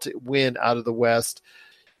call to win out of the West.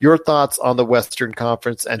 Your thoughts on the Western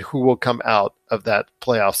Conference and who will come out of that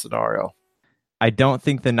playoff scenario? I don't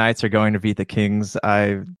think the Knights are going to beat the Kings.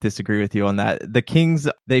 I disagree with you on that. The Kings,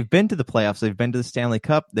 they've been to the playoffs. They've been to the Stanley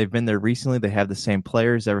Cup. They've been there recently. They have the same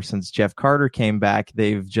players ever since Jeff Carter came back.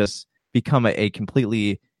 They've just become a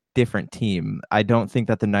completely different team. I don't think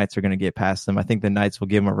that the Knights are going to get past them. I think the Knights will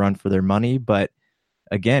give them a run for their money. But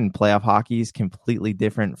again, playoff hockey is completely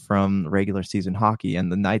different from regular season hockey.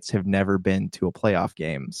 And the Knights have never been to a playoff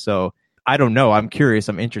game. So I don't know. I'm curious.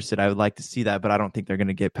 I'm interested. I would like to see that, but I don't think they're going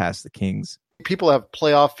to get past the Kings. People have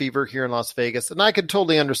playoff fever here in Las Vegas, and I can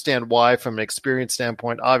totally understand why from an experience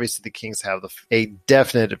standpoint. Obviously, the Kings have a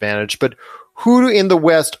definite advantage, but who in the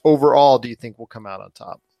West overall do you think will come out on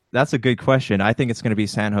top? That's a good question. I think it's going to be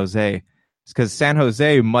San Jose because San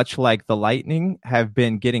Jose, much like the Lightning, have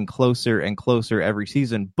been getting closer and closer every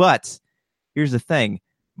season. But here's the thing.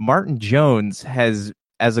 Martin Jones has,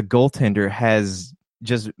 as a goaltender, has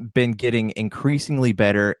just been getting increasingly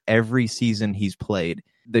better every season he's played.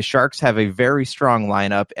 The Sharks have a very strong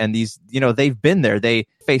lineup, and these, they've been there. They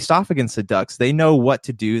faced off against the Ducks. They know what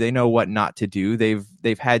to do. They know what not to do.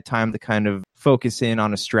 They've had time to kind of focus in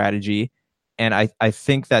on a strategy, and I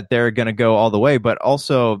think that they're going to go all the way. But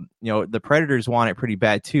also, the Predators want it pretty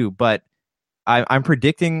bad too. But I'm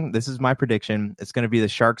predicting, this is my prediction, it's going to be the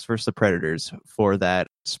Sharks versus the Predators for that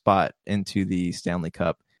spot into the Stanley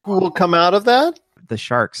Cup. Who will come out of that? The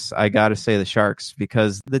Sharks. I got to say the Sharks,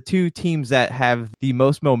 because the two teams that have the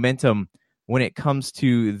most momentum when it comes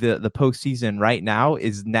to the postseason right now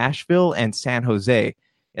is Nashville and San Jose.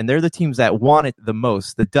 And they're the teams that want it the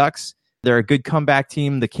most. The Ducks, they're a good comeback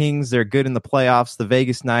team. The Kings, they're good in the playoffs. The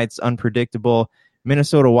Vegas Knights, unpredictable.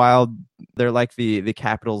 Minnesota Wild, they're like the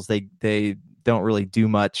Capitals. They don't really do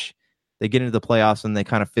much. They get into the playoffs and they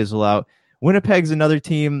kind of fizzle out. Winnipeg's another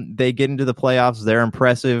team. They get into the playoffs. They're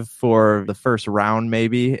impressive for the first round,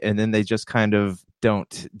 maybe, and then they just kind of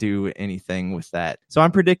don't do anything with that. So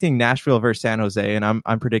I'm predicting Nashville versus San Jose, and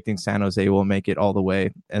I'm predicting San Jose will make it all the way.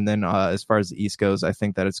 And then as far as the East goes, I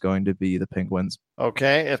think that it's going to be the Penguins.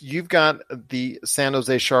 Okay, if you've got the San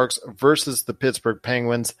Jose Sharks versus the Pittsburgh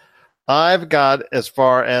Penguins, I've got, as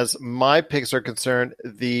far as my picks are concerned,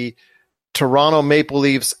 the Toronto Maple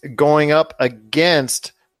Leafs going up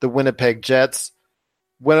against the Winnipeg Jets.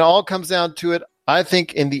 When it all comes down to it, I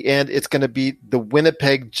think in the end, it's going to be the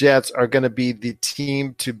Winnipeg Jets are going to be the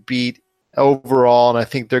team to beat overall, and I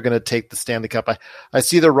think they're going to take the Stanley Cup. I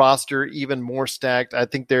see the roster even more stacked. I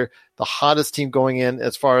think they're the hottest team going in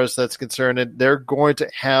as far as that's concerned, and they're going to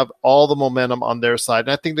have all the momentum on their side,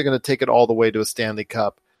 and I think they're going to take it all the way to a Stanley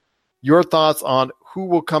Cup. Your thoughts on who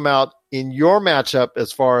will come out in your matchup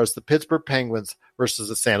as far as the Pittsburgh Penguins versus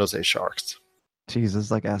the San Jose Sharks? Jeez, this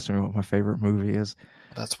is like asking me what my favorite movie is.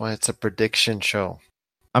 That's why it's a prediction show.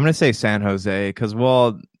 I'm going to say San Jose because,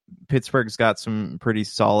 well, Pittsburgh's got some pretty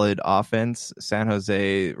solid offense. San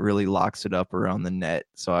Jose really locks it up around the net.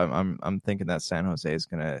 So I'm thinking that San Jose is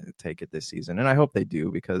going to take it this season. And I hope they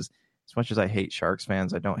do, because as much as I hate Sharks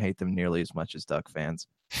fans, I don't hate them nearly as much as Duck fans.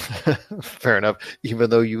 Fair enough. Even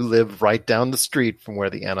though you live right down the street from where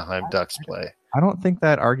the Anaheim Ducks play. I don't think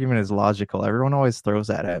that argument is logical. Everyone always throws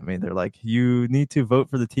that at me. They're like, you need to vote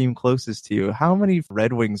for the team closest to you. How many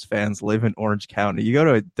Red Wings fans live in Orange County? You go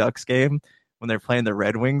to a Ducks game when they're playing the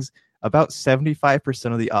Red Wings, about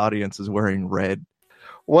 75% of the audience is wearing red.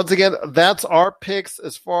 Once again, that's our picks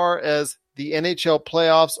as far as the NHL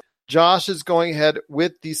playoffs. Josh is going ahead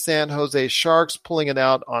with the San Jose Sharks, pulling it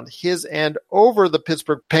out on his end over the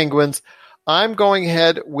Pittsburgh Penguins. I'm going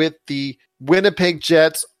ahead with the Winnipeg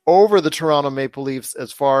Jets over the Toronto Maple Leafs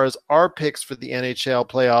as far as our picks for the NHL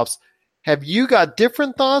playoffs. Have you got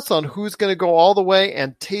different thoughts on who's going to go all the way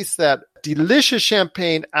and taste that delicious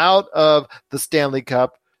champagne out of the Stanley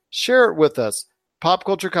Cup? Share it with us,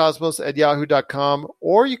 popculturecosmos@yahoo.com,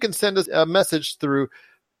 or you can send us a message through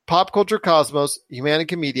Pop Culture Cosmos,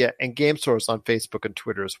 Humanica Media, and Game Source on Facebook and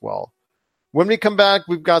Twitter as well. When we come back,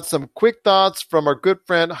 we've got some quick thoughts from our good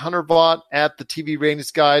friend Hunter Vaught at the TV Ratings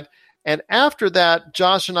Guide. And after that,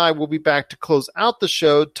 Josh and I will be back to close out the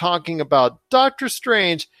show talking about Doctor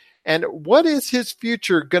Strange and what is his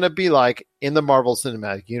future going to be like in the Marvel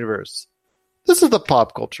Cinematic Universe. This is the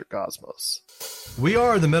Pop Culture Cosmos. We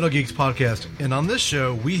are the Metal Geeks Podcast, and on this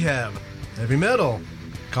show we have heavy metal,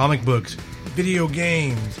 comic books, video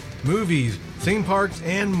games, movies, theme parks,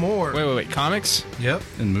 and more. Wait. Comics? Yep.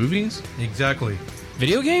 And movies? Exactly.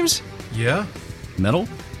 Video games? Yeah. Metal?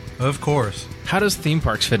 Of course. How does theme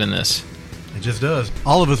parks fit in this? It just does.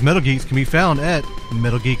 All of us Metal Geeks can be found at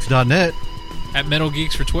MetalGeeks.net. At Metal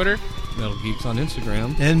Geeks for Twitter? Metal Geeks on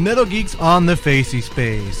Instagram. And Metal Geeks on the Facey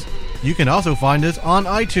Space. You can also find us on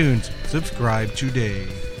iTunes. Subscribe today.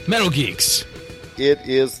 Metal Geeks. It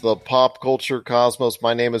is the Pop Culture Cosmos.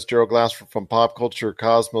 My name is Daryl Glassford from Pop Culture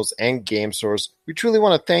Cosmos and Game Source. We truly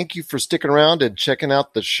want to thank you for sticking around and checking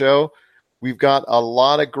out the show. We've got a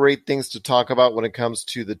lot of great things to talk about when it comes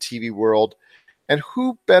to the TV world. And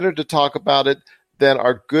who better to talk about it than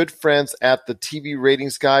our good friends at the TV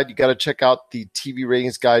Ratings Guide? You got to check out the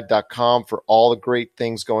TVRatingsGuide.com for all the great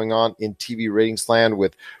things going on in TV ratings land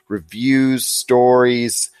with reviews,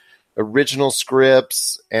 stories, original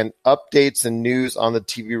scripts, and updates and news on the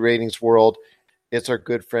TV ratings world. It's our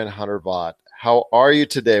good friend Hunter Vaught. How are you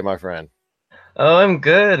today, my friend? Oh, I'm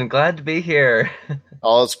good. I'm glad to be here.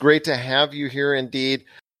 Oh, it's great to have you here indeed.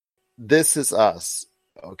 This is us.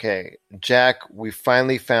 Okay, Jack, we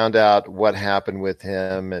finally found out what happened with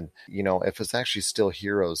him. And, you know, if it's actually still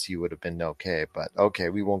Heroes, he would have been okay. But, okay,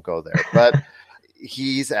 we won't go there. But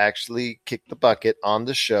he's actually kicked the bucket on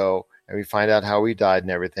the show, and we find out how he died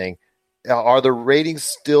and everything. Are the ratings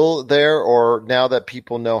still there, or now that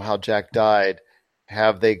people know how Jack died,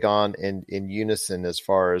 have they gone in unison as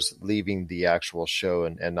far as leaving the actual show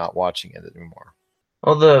and not watching it anymore?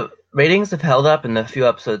 Well, the ratings have held up in the few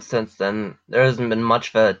episodes since then. There hasn't been much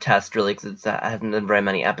of a test, really, because it hasn't been very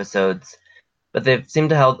many episodes. But they've seemed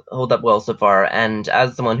to hold up well so far, and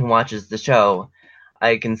as someone who watches the show,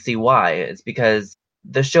 I can see why. It's because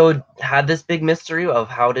the show had this big mystery of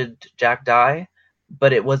how did Jack die,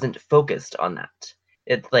 but it wasn't focused on that.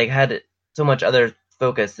 It had so much other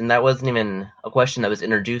focus, and that wasn't even a question that was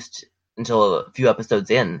introduced until a few episodes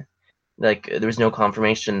in. There was no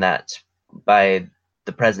confirmation that by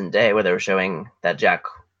the present day where they were showing that Jack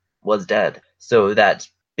was dead. So that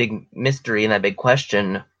big mystery and that big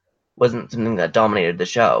question wasn't something that dominated the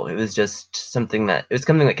show. It was just something that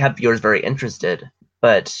kept viewers very interested.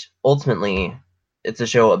 But ultimately, it's a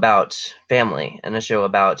show about family and a show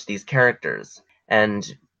about these characters. And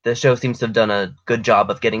the show seems to have done a good job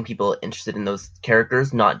of getting people interested in those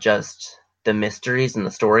characters, not just the mysteries and the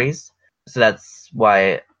stories. So that's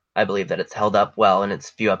why I believe that it's held up well in its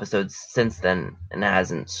few episodes since then and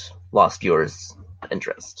hasn't lost viewers'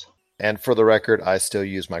 interest. And for the record, I still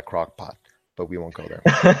use my crock pot, but we won't go there.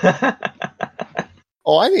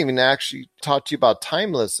 Oh, I didn't even actually talk to you about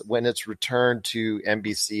Timeless when it's returned to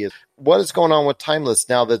NBC. What is going on with Timeless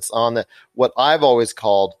now that's on what I've always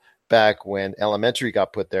called back when Elementary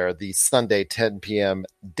got put there, the Sunday 10 p.m.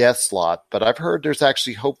 death slot, but I've heard there's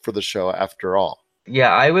actually hope for the show after all. Yeah,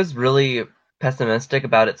 I was really pessimistic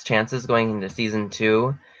about its chances going into season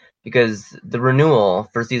 2 because the renewal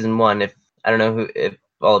for season 1, if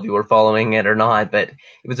all of you were following it or not, but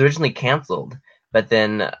it was originally canceled. But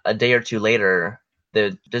then a day or two later,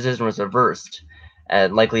 the decision was reversed,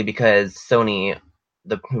 likely because Sony,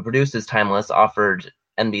 who produces Timeless, offered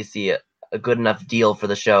NBC a good enough deal for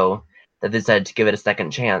the show that they decided to give it a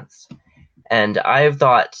second chance. And I've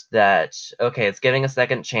thought that, okay, it's giving a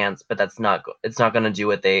second chance, but it's not going to do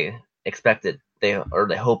what they expected, they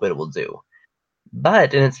hope it will do.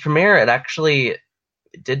 But in its premiere, it actually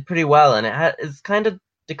did pretty well, and it's kind of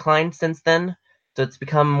declined since then, so it's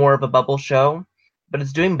become more of a bubble show. But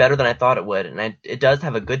it's doing better than I thought it would, and it does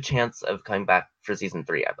have a good chance of coming back for season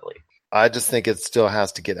 3, I believe. I just think it still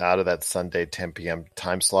has to get out of that Sunday 10 p.m.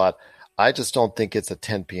 time slot. I just don't think it's a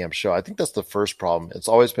 10 p.m. show. I think that's the first problem. It's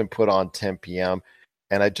always been put on 10 p.m.,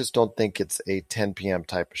 and I just don't think it's a 10 p.m.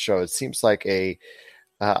 type of show. It seems like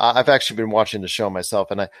I've actually been watching the show myself,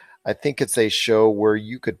 and I think it's a show where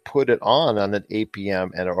you could put it on an 8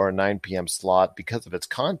 p.m. or a 9 p.m. slot because of its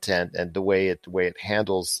content and the way it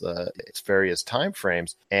handles its various time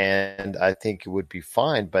frames. And I think it would be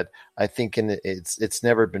fine, but I think it's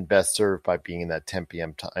never been best served by being in that 10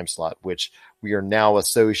 p.m. time slot, which we are now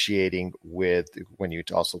associating with when you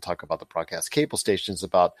also talk about the broadcast cable stations,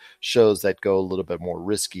 about shows that go a little bit more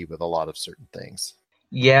risky with a lot of certain things.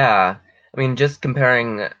 Yeah. I mean, just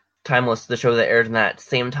comparing Timeless, the show that aired in that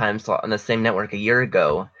same time slot on the same network a year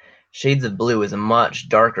ago, Shades of Blue is a much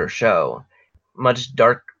darker show. Much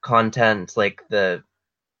dark content, like the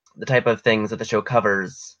type of things that the show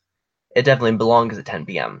covers, it definitely belongs at 10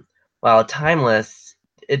 p.m. While Timeless,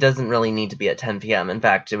 it doesn't really need to be at 10 p.m. In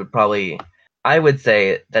fact, I would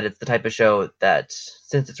say that it's the type of show that,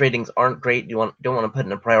 since its ratings aren't great, you don't want to put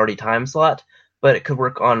in a priority time slot, but it could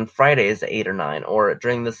work on Fridays at 8 or 9, or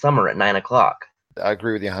during the summer at 9 o'clock. I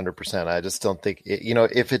agree with you 100%. I just don't think,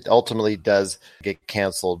 if it ultimately does get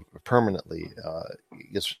canceled permanently,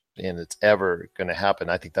 and it's ever going to happen,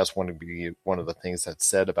 I think that's one of the things that's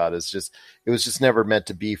said about it is it was just never meant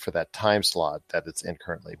to be for that time slot that it's in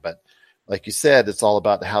currently. But like you said, it's all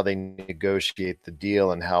about how they negotiate the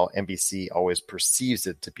deal and how NBC always perceives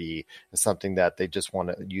it to be as something that they just want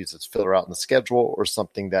to use as filler out in the schedule, or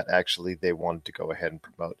something that actually they wanted to go ahead and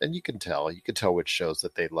promote. And you can tell which shows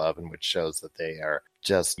that they love and which shows that they are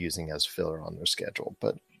just using as filler on their schedule.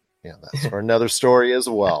 But that's for another story as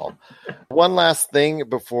well. One last thing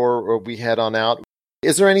before we head on out.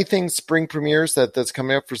 Is there anything spring premieres that's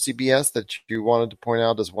coming up for CBS that you wanted to point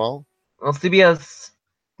out as well? Well, CBS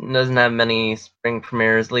doesn't have many spring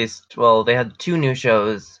premieres, at least. Well, they had 2 new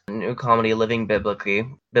shows. A new comedy, Living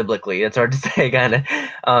Biblically, it's hard to say, kind of,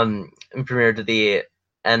 premiered at the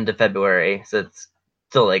end of February, so it's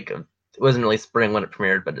still it wasn't really spring when it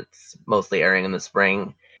premiered, but it's mostly airing in the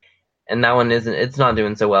spring. And that one it's not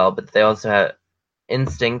doing so well, but they also have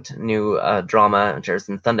Instinct, new drama, which airs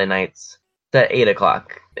on Sunday nights at 8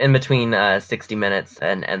 o'clock, in between 60 Minutes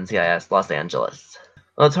and NCIS Los Angeles.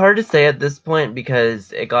 Well, it's hard to say at this point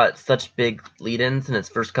because it got such big lead-ins in its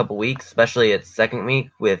first couple weeks, especially its second week,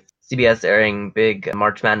 with CBS airing big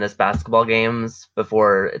March Madness basketball games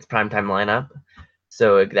before its primetime lineup.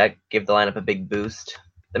 So that gave the lineup a big boost.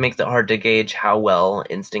 That makes it hard to gauge how well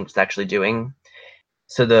Instinct's actually doing.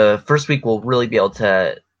 So the first week we'll really be able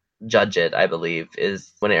to judge it, I believe,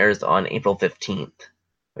 is when it airs on April 15th,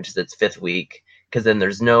 which is its 5th week, because then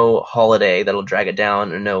there's no holiday that'll drag it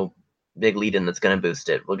down, or no big lead-in that's going to boost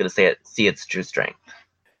it. We're going to see its true strength.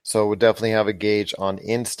 So we'll definitely have a gauge on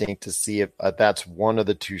Instinct to see if that's one of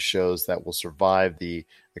the 2 shows that will survive the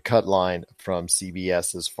cut line from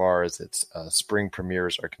CBS as far as its spring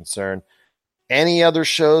premieres are concerned. Any other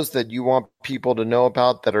shows that you want people to know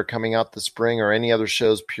about that are coming out this spring, or any other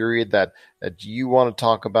shows, period, that you want to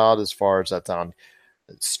talk about as far as that's on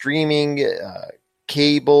streaming,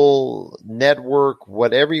 cable, network,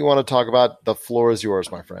 whatever you want to talk about? The floor is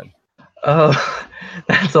yours, my friend. Oh,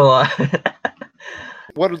 that's a lot.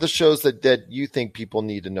 What are the shows that you think people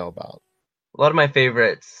need to know about? A lot of my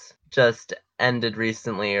favorites just ended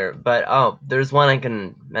recently, but there's one I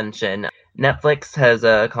can mention. Netflix has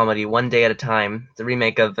a comedy, One Day at a Time. It's a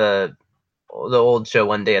remake of the old show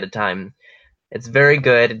One Day at a Time. It's very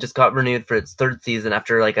good. It just got renewed for its 3rd season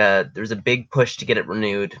after there's a big push to get it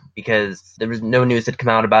renewed because there was no news had come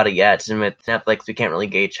out about it yet. And with Netflix, we can't really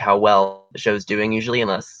gauge how well the show's doing usually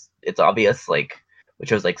unless it's obvious, with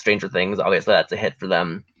shows like Stranger Things. Obviously, that's a hit for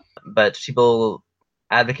them. But people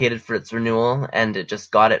advocated for its renewal, and it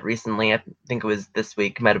just got it recently. I think it was this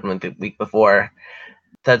week, might have been the week before.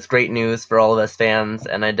 That's great news for all of us fans,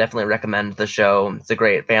 and I definitely recommend the show. It's a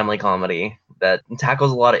great family comedy that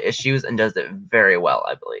tackles a lot of issues and does it very well,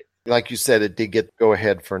 I believe. Like you said, it did get go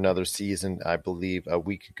ahead for another season, I believe, a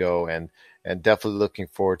week ago, and definitely looking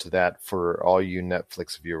forward to that for all you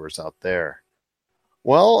Netflix viewers out there.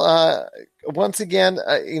 Well, once again,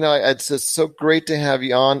 it's just so great to have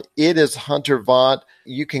you on. It is Hunter Vaught.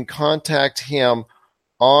 You can contact him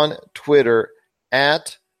on Twitter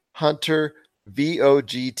at Hunter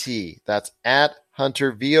VOGT. That's at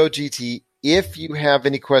Hunter VOGT. If you have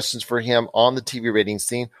any questions for him on the TV rating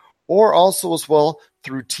scene, or also as well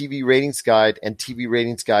through TV Ratings Guide and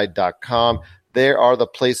TVRatingsGuide.com. They are the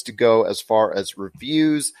place to go as far as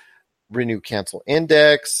reviews, Renew Cancel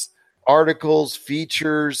Index, articles,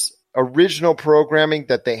 features, original programming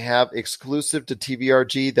that they have exclusive to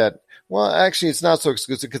TVRG that, well, actually it's not so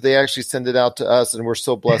exclusive because they actually send it out to us, and we're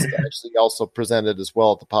so blessed to actually also present it as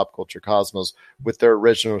well at the Pop Culture Cosmos with their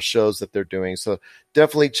original shows that they're doing. So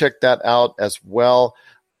definitely check that out as well.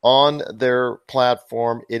 On their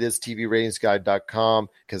platform, it is TVRatingsGuide.com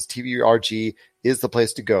because TVRG is the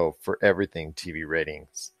place to go for everything TV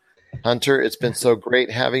ratings. Hunter, it's been so great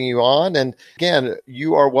having you on. And again,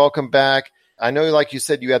 you are welcome back. I know, like you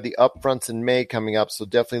said, you have the upfronts in May coming up, so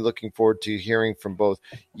definitely looking forward to hearing from both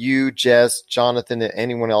you, Jess, Jonathan, and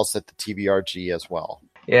anyone else at the TVRG as well.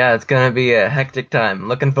 Yeah, it's going to be a hectic time.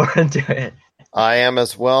 Looking forward to it. I am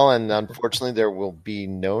as well, and unfortunately there will be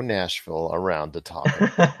no Nashville around to talk.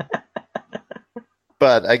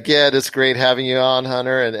 But again, it's great having you on,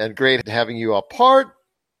 Hunter, and great having you a part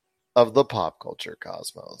of the Pop Culture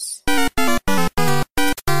Cosmos.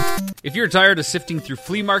 If you're tired of sifting through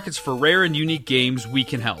flea markets for rare and unique games, we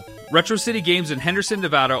can help. Retro City Games in Henderson,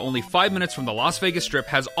 Nevada, only 5 minutes from the Las Vegas Strip,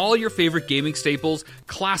 has all your favorite gaming staples,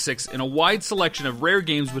 classics, and a wide selection of rare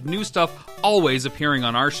games with new stuff always appearing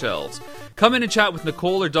on our shelves. Come in and chat with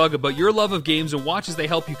Nicole or Doug about your love of games and watch as they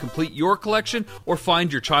help you complete your collection or find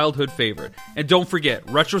your childhood favorite. And don't forget,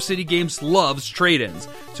 Retro City Games loves trade-ins.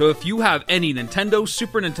 So if you have any Nintendo,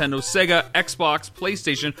 Super Nintendo, Sega, Xbox,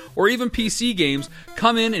 PlayStation, or even PC games,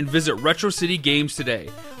 come in and visit Retro City Games today.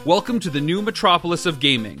 Welcome to the new metropolis of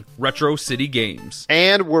gaming, Retro City Games.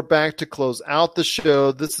 And we're back to close out the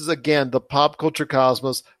show. This is, again, the Pop Culture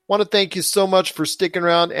Cosmos. Want to thank you so much for sticking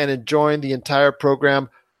around and enjoying the entire program.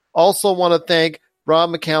 Also want to thank Rob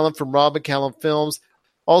McCallum from Rob McCallum Films.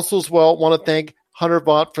 Also as well, want to thank Hunter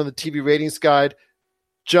Vaught from the TV Ratings Guide.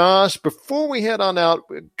 Josh, before we head on out,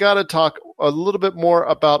 we've got to talk a little bit more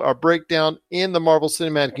about our breakdown in the Marvel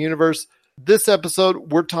Cinematic Universe. This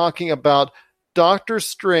episode, we're talking about Doctor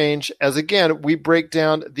Strange, as again, we break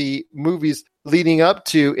down the movies leading up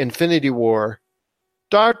to Infinity War.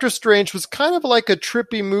 Doctor Strange was kind of like a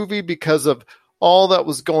trippy movie because of all that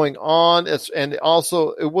was going on. And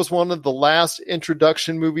also, it was one of the last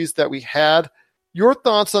introduction movies that we had. Your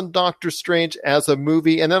thoughts on Doctor Strange as a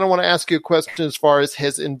movie? And then I want to ask you a question as far as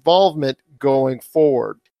his involvement going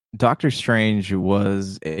forward. Doctor Strange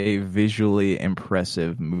was a visually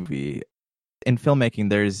impressive movie. In filmmaking,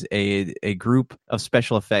 there's a group of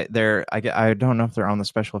special effects. I don't know if they're on the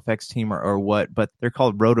special effects team or what, but they're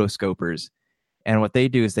called rotoscopers. And what they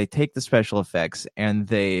do is they take the special effects and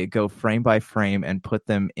they go frame by frame and put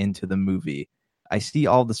them into the movie. I see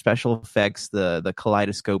all the special effects, the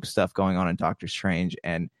kaleidoscope stuff going on in Doctor Strange,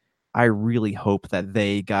 and I really hope that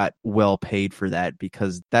they got well paid for that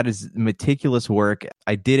because that is meticulous work.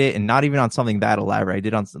 I did it, and not even on something that elaborate. I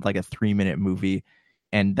did on like a 3-minute movie,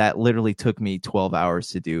 and that literally took me 12 hours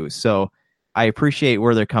to do. So I appreciate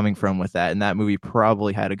where they're coming from with that, and that movie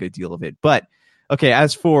probably had a good deal of it. But okay,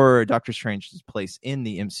 as for Doctor Strange's place in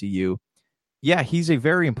the MCU, yeah, he's a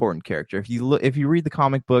very important character. If you read the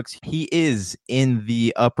comic books, he is in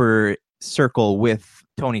the upper circle with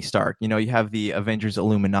Tony Stark. You know, you have the Avengers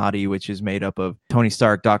Illuminati, which is made up of Tony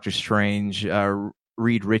Stark, Doctor Strange,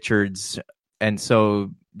 Reed Richards, and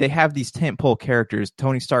so they have these tentpole characters.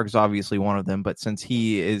 Tony Stark is obviously one of them, but since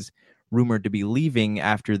he is rumored to be leaving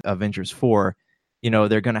after Avengers 4, you know,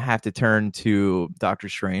 they're going to have to turn to Doctor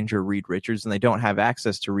Strange or Reed Richards, and they don't have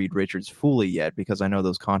access to Reed Richards fully yet because I know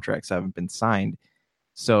those contracts haven't been signed.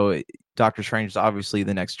 So Doctor Strange is obviously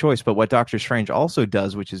the next choice. But what Doctor Strange also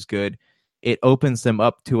does, which is good, it opens them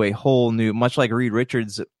up to a whole new, much like Reed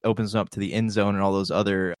Richards opens them up to the end zone and all those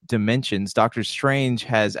other dimensions, Doctor Strange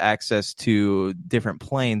has access to different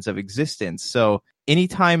planes of existence. So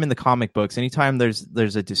anytime in the comic books, anytime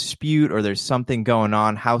there's a dispute or there's something going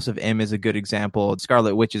on, House of M is a good example.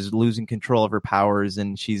 Scarlet Witch is losing control of her powers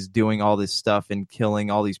and she's doing all this stuff and killing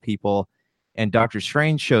all these people. and Doctor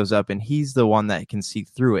Strange shows up, and he's the one that can see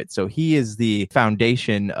through it. So he is the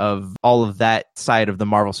foundation of all of that side of the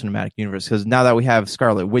Marvel Cinematic Universe, because now that we have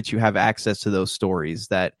Scarlet Witch, you have access to those stories,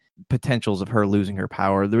 that potentials of her losing her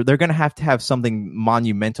power. They're going to have something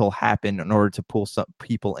monumental happen in order to pull some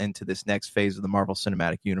people into this next phase of the Marvel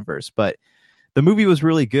Cinematic Universe. But the movie was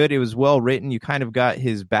really good. It was well written. You kind of got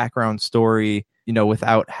his background story,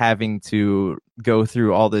 without having to go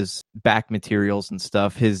through all this back materials and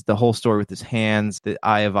stuff. The whole story with his hands, the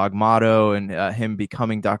Eye of Agamotto, and him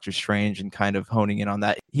becoming Doctor Strange and kind of honing in on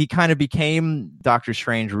that. He kind of became Doctor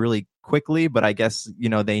Strange really quickly, but I guess,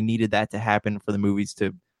 they needed that to happen for the movies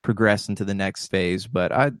to progress into the next phase.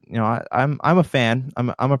 But I'm a fan.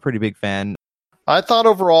 I'm a pretty big fan. I thought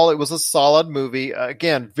overall it was a solid movie.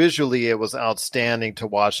 Again, visually it was outstanding to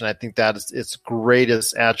watch, and I think that is its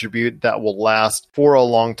greatest attribute that will last for a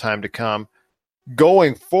long time to come.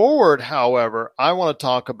 Going forward, however, I want to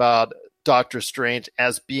talk about Doctor Strange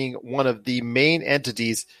as being one of the main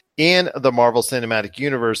entities in the Marvel Cinematic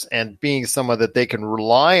Universe and being someone that they can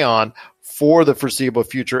rely on for the foreseeable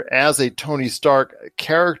future as a Tony Stark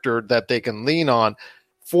character that they can lean on.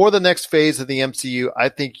 For the next phase of the MCU, I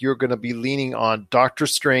think you're going to be leaning on Doctor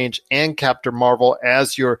Strange and Captain Marvel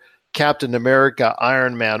as your Captain America,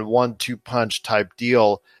 Iron Man 1-2 punch type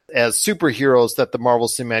deal as superheroes that the Marvel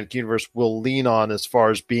Cinematic Universe will lean on as far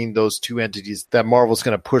as being those two entities that Marvel's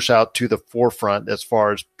going to push out to the forefront as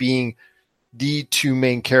far as being the two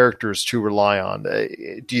main characters to rely on.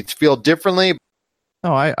 Do you feel differently?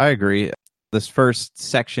 No, I agree. This first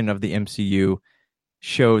section of the MCU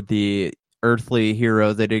showed the earthly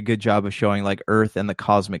heroes. They did a good job of showing like Earth and the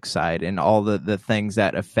cosmic side and all the things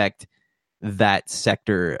that affect that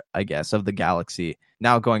sector, I guess, of the galaxy.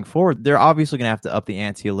 Now going forward, they're obviously going to have to up the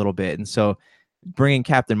ante a little bit. And so bringing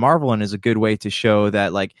Captain Marvel in is a good way to show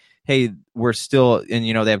that, like, hey, we're still, and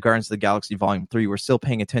they have Guardians of the Galaxy Volume 3. We're still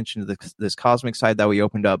paying attention to this cosmic side that we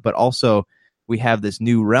opened up, but also we have this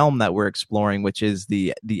new realm that we're exploring, which is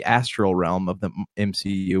the astral realm of the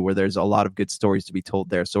MCU, where there's a lot of good stories to be told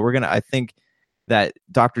there. So I think that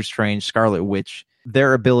Doctor Strange, Scarlet Witch,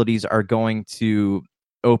 their abilities are going to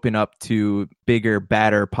open up to bigger,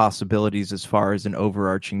 badder possibilities as far as an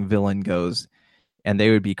overarching villain goes. And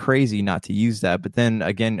they would be crazy not to use that. But then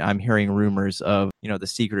again, I'm hearing rumors of, the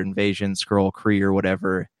Secret Invasion, Skrull, Kree, or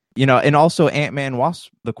whatever, and also Ant-Man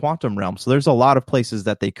Wasp, the Quantum Realm. So there's a lot of places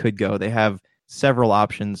that they could go. They have several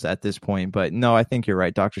options at this point, but no, I think you're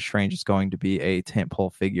right. Doctor Strange is going to be a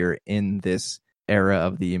tentpole figure in this era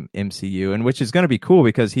of the MCU, and which is going to be cool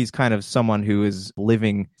because he's kind of someone who is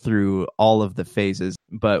living through all of the phases,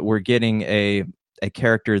 but we're getting a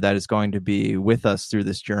character that is going to be with us through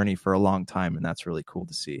this journey for a long time, and that's really cool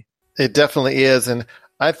to see. It definitely is, and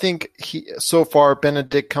I think so far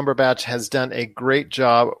Benedict Cumberbatch has done a great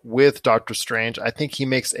job with Doctor Strange. I think he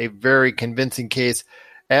makes a very convincing case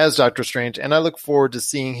as Doctor Strange, and I look forward to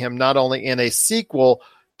seeing him not only in a sequel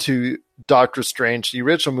to Doctor Strange, the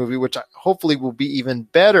original movie, which hopefully will be even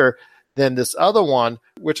better than this other one,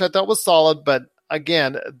 which I thought was solid, but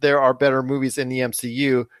again, there are better movies in the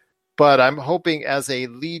MCU, but I'm hoping as a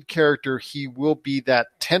lead character, he will be that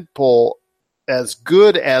tentpole as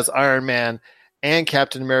good as Iron Man and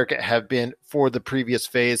Captain America have been for the previous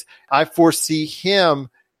phase. I foresee him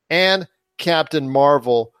and Captain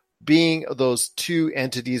Marvel being those two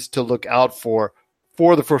entities to look out for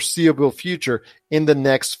the foreseeable future in the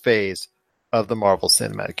next phase of the Marvel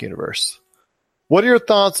Cinematic Universe. What are your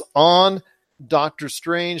thoughts on Doctor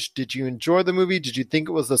Strange? Did you enjoy the movie? Did you think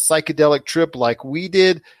it was a psychedelic trip like we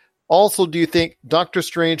did? Also, do you think Doctor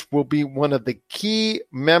Strange will be one of the key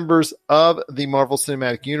members of the Marvel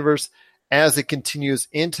Cinematic Universe as it continues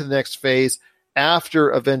into the next phase after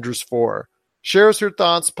Avengers 4? Share us your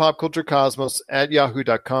thoughts, popculturecosmos at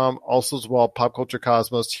yahoo.com. Also as well, Pop Culture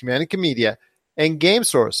Cosmos, Humanica Media, and Game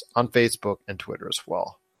Source on Facebook and Twitter as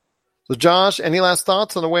well. So Josh, any last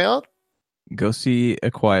thoughts on the way out? Go see A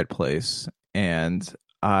Quiet Place, and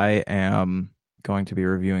I am going to be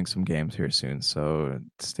reviewing some games here soon, so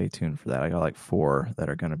stay tuned for that. I got like 4 that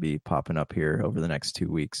are going to be popping up here over the next 2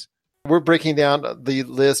 weeks. We're breaking down the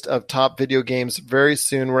list of top video games very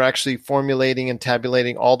soon. We're actually formulating and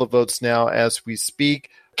tabulating all the votes now as we speak.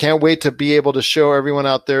 Can't wait to be able to show everyone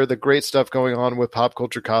out there the great stuff going on with Pop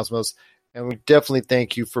Culture Cosmos, and we definitely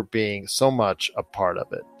thank you for being so much a part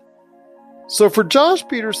of it. So for Josh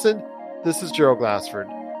Peterson, this is Gerald Glassford.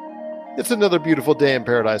 It's another beautiful day in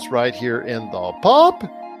paradise right here in the Pop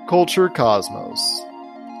Culture Cosmos.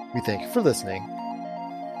 We thank you for listening.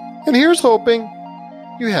 And here's hoping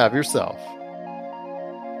you have yourself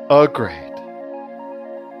a great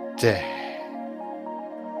day.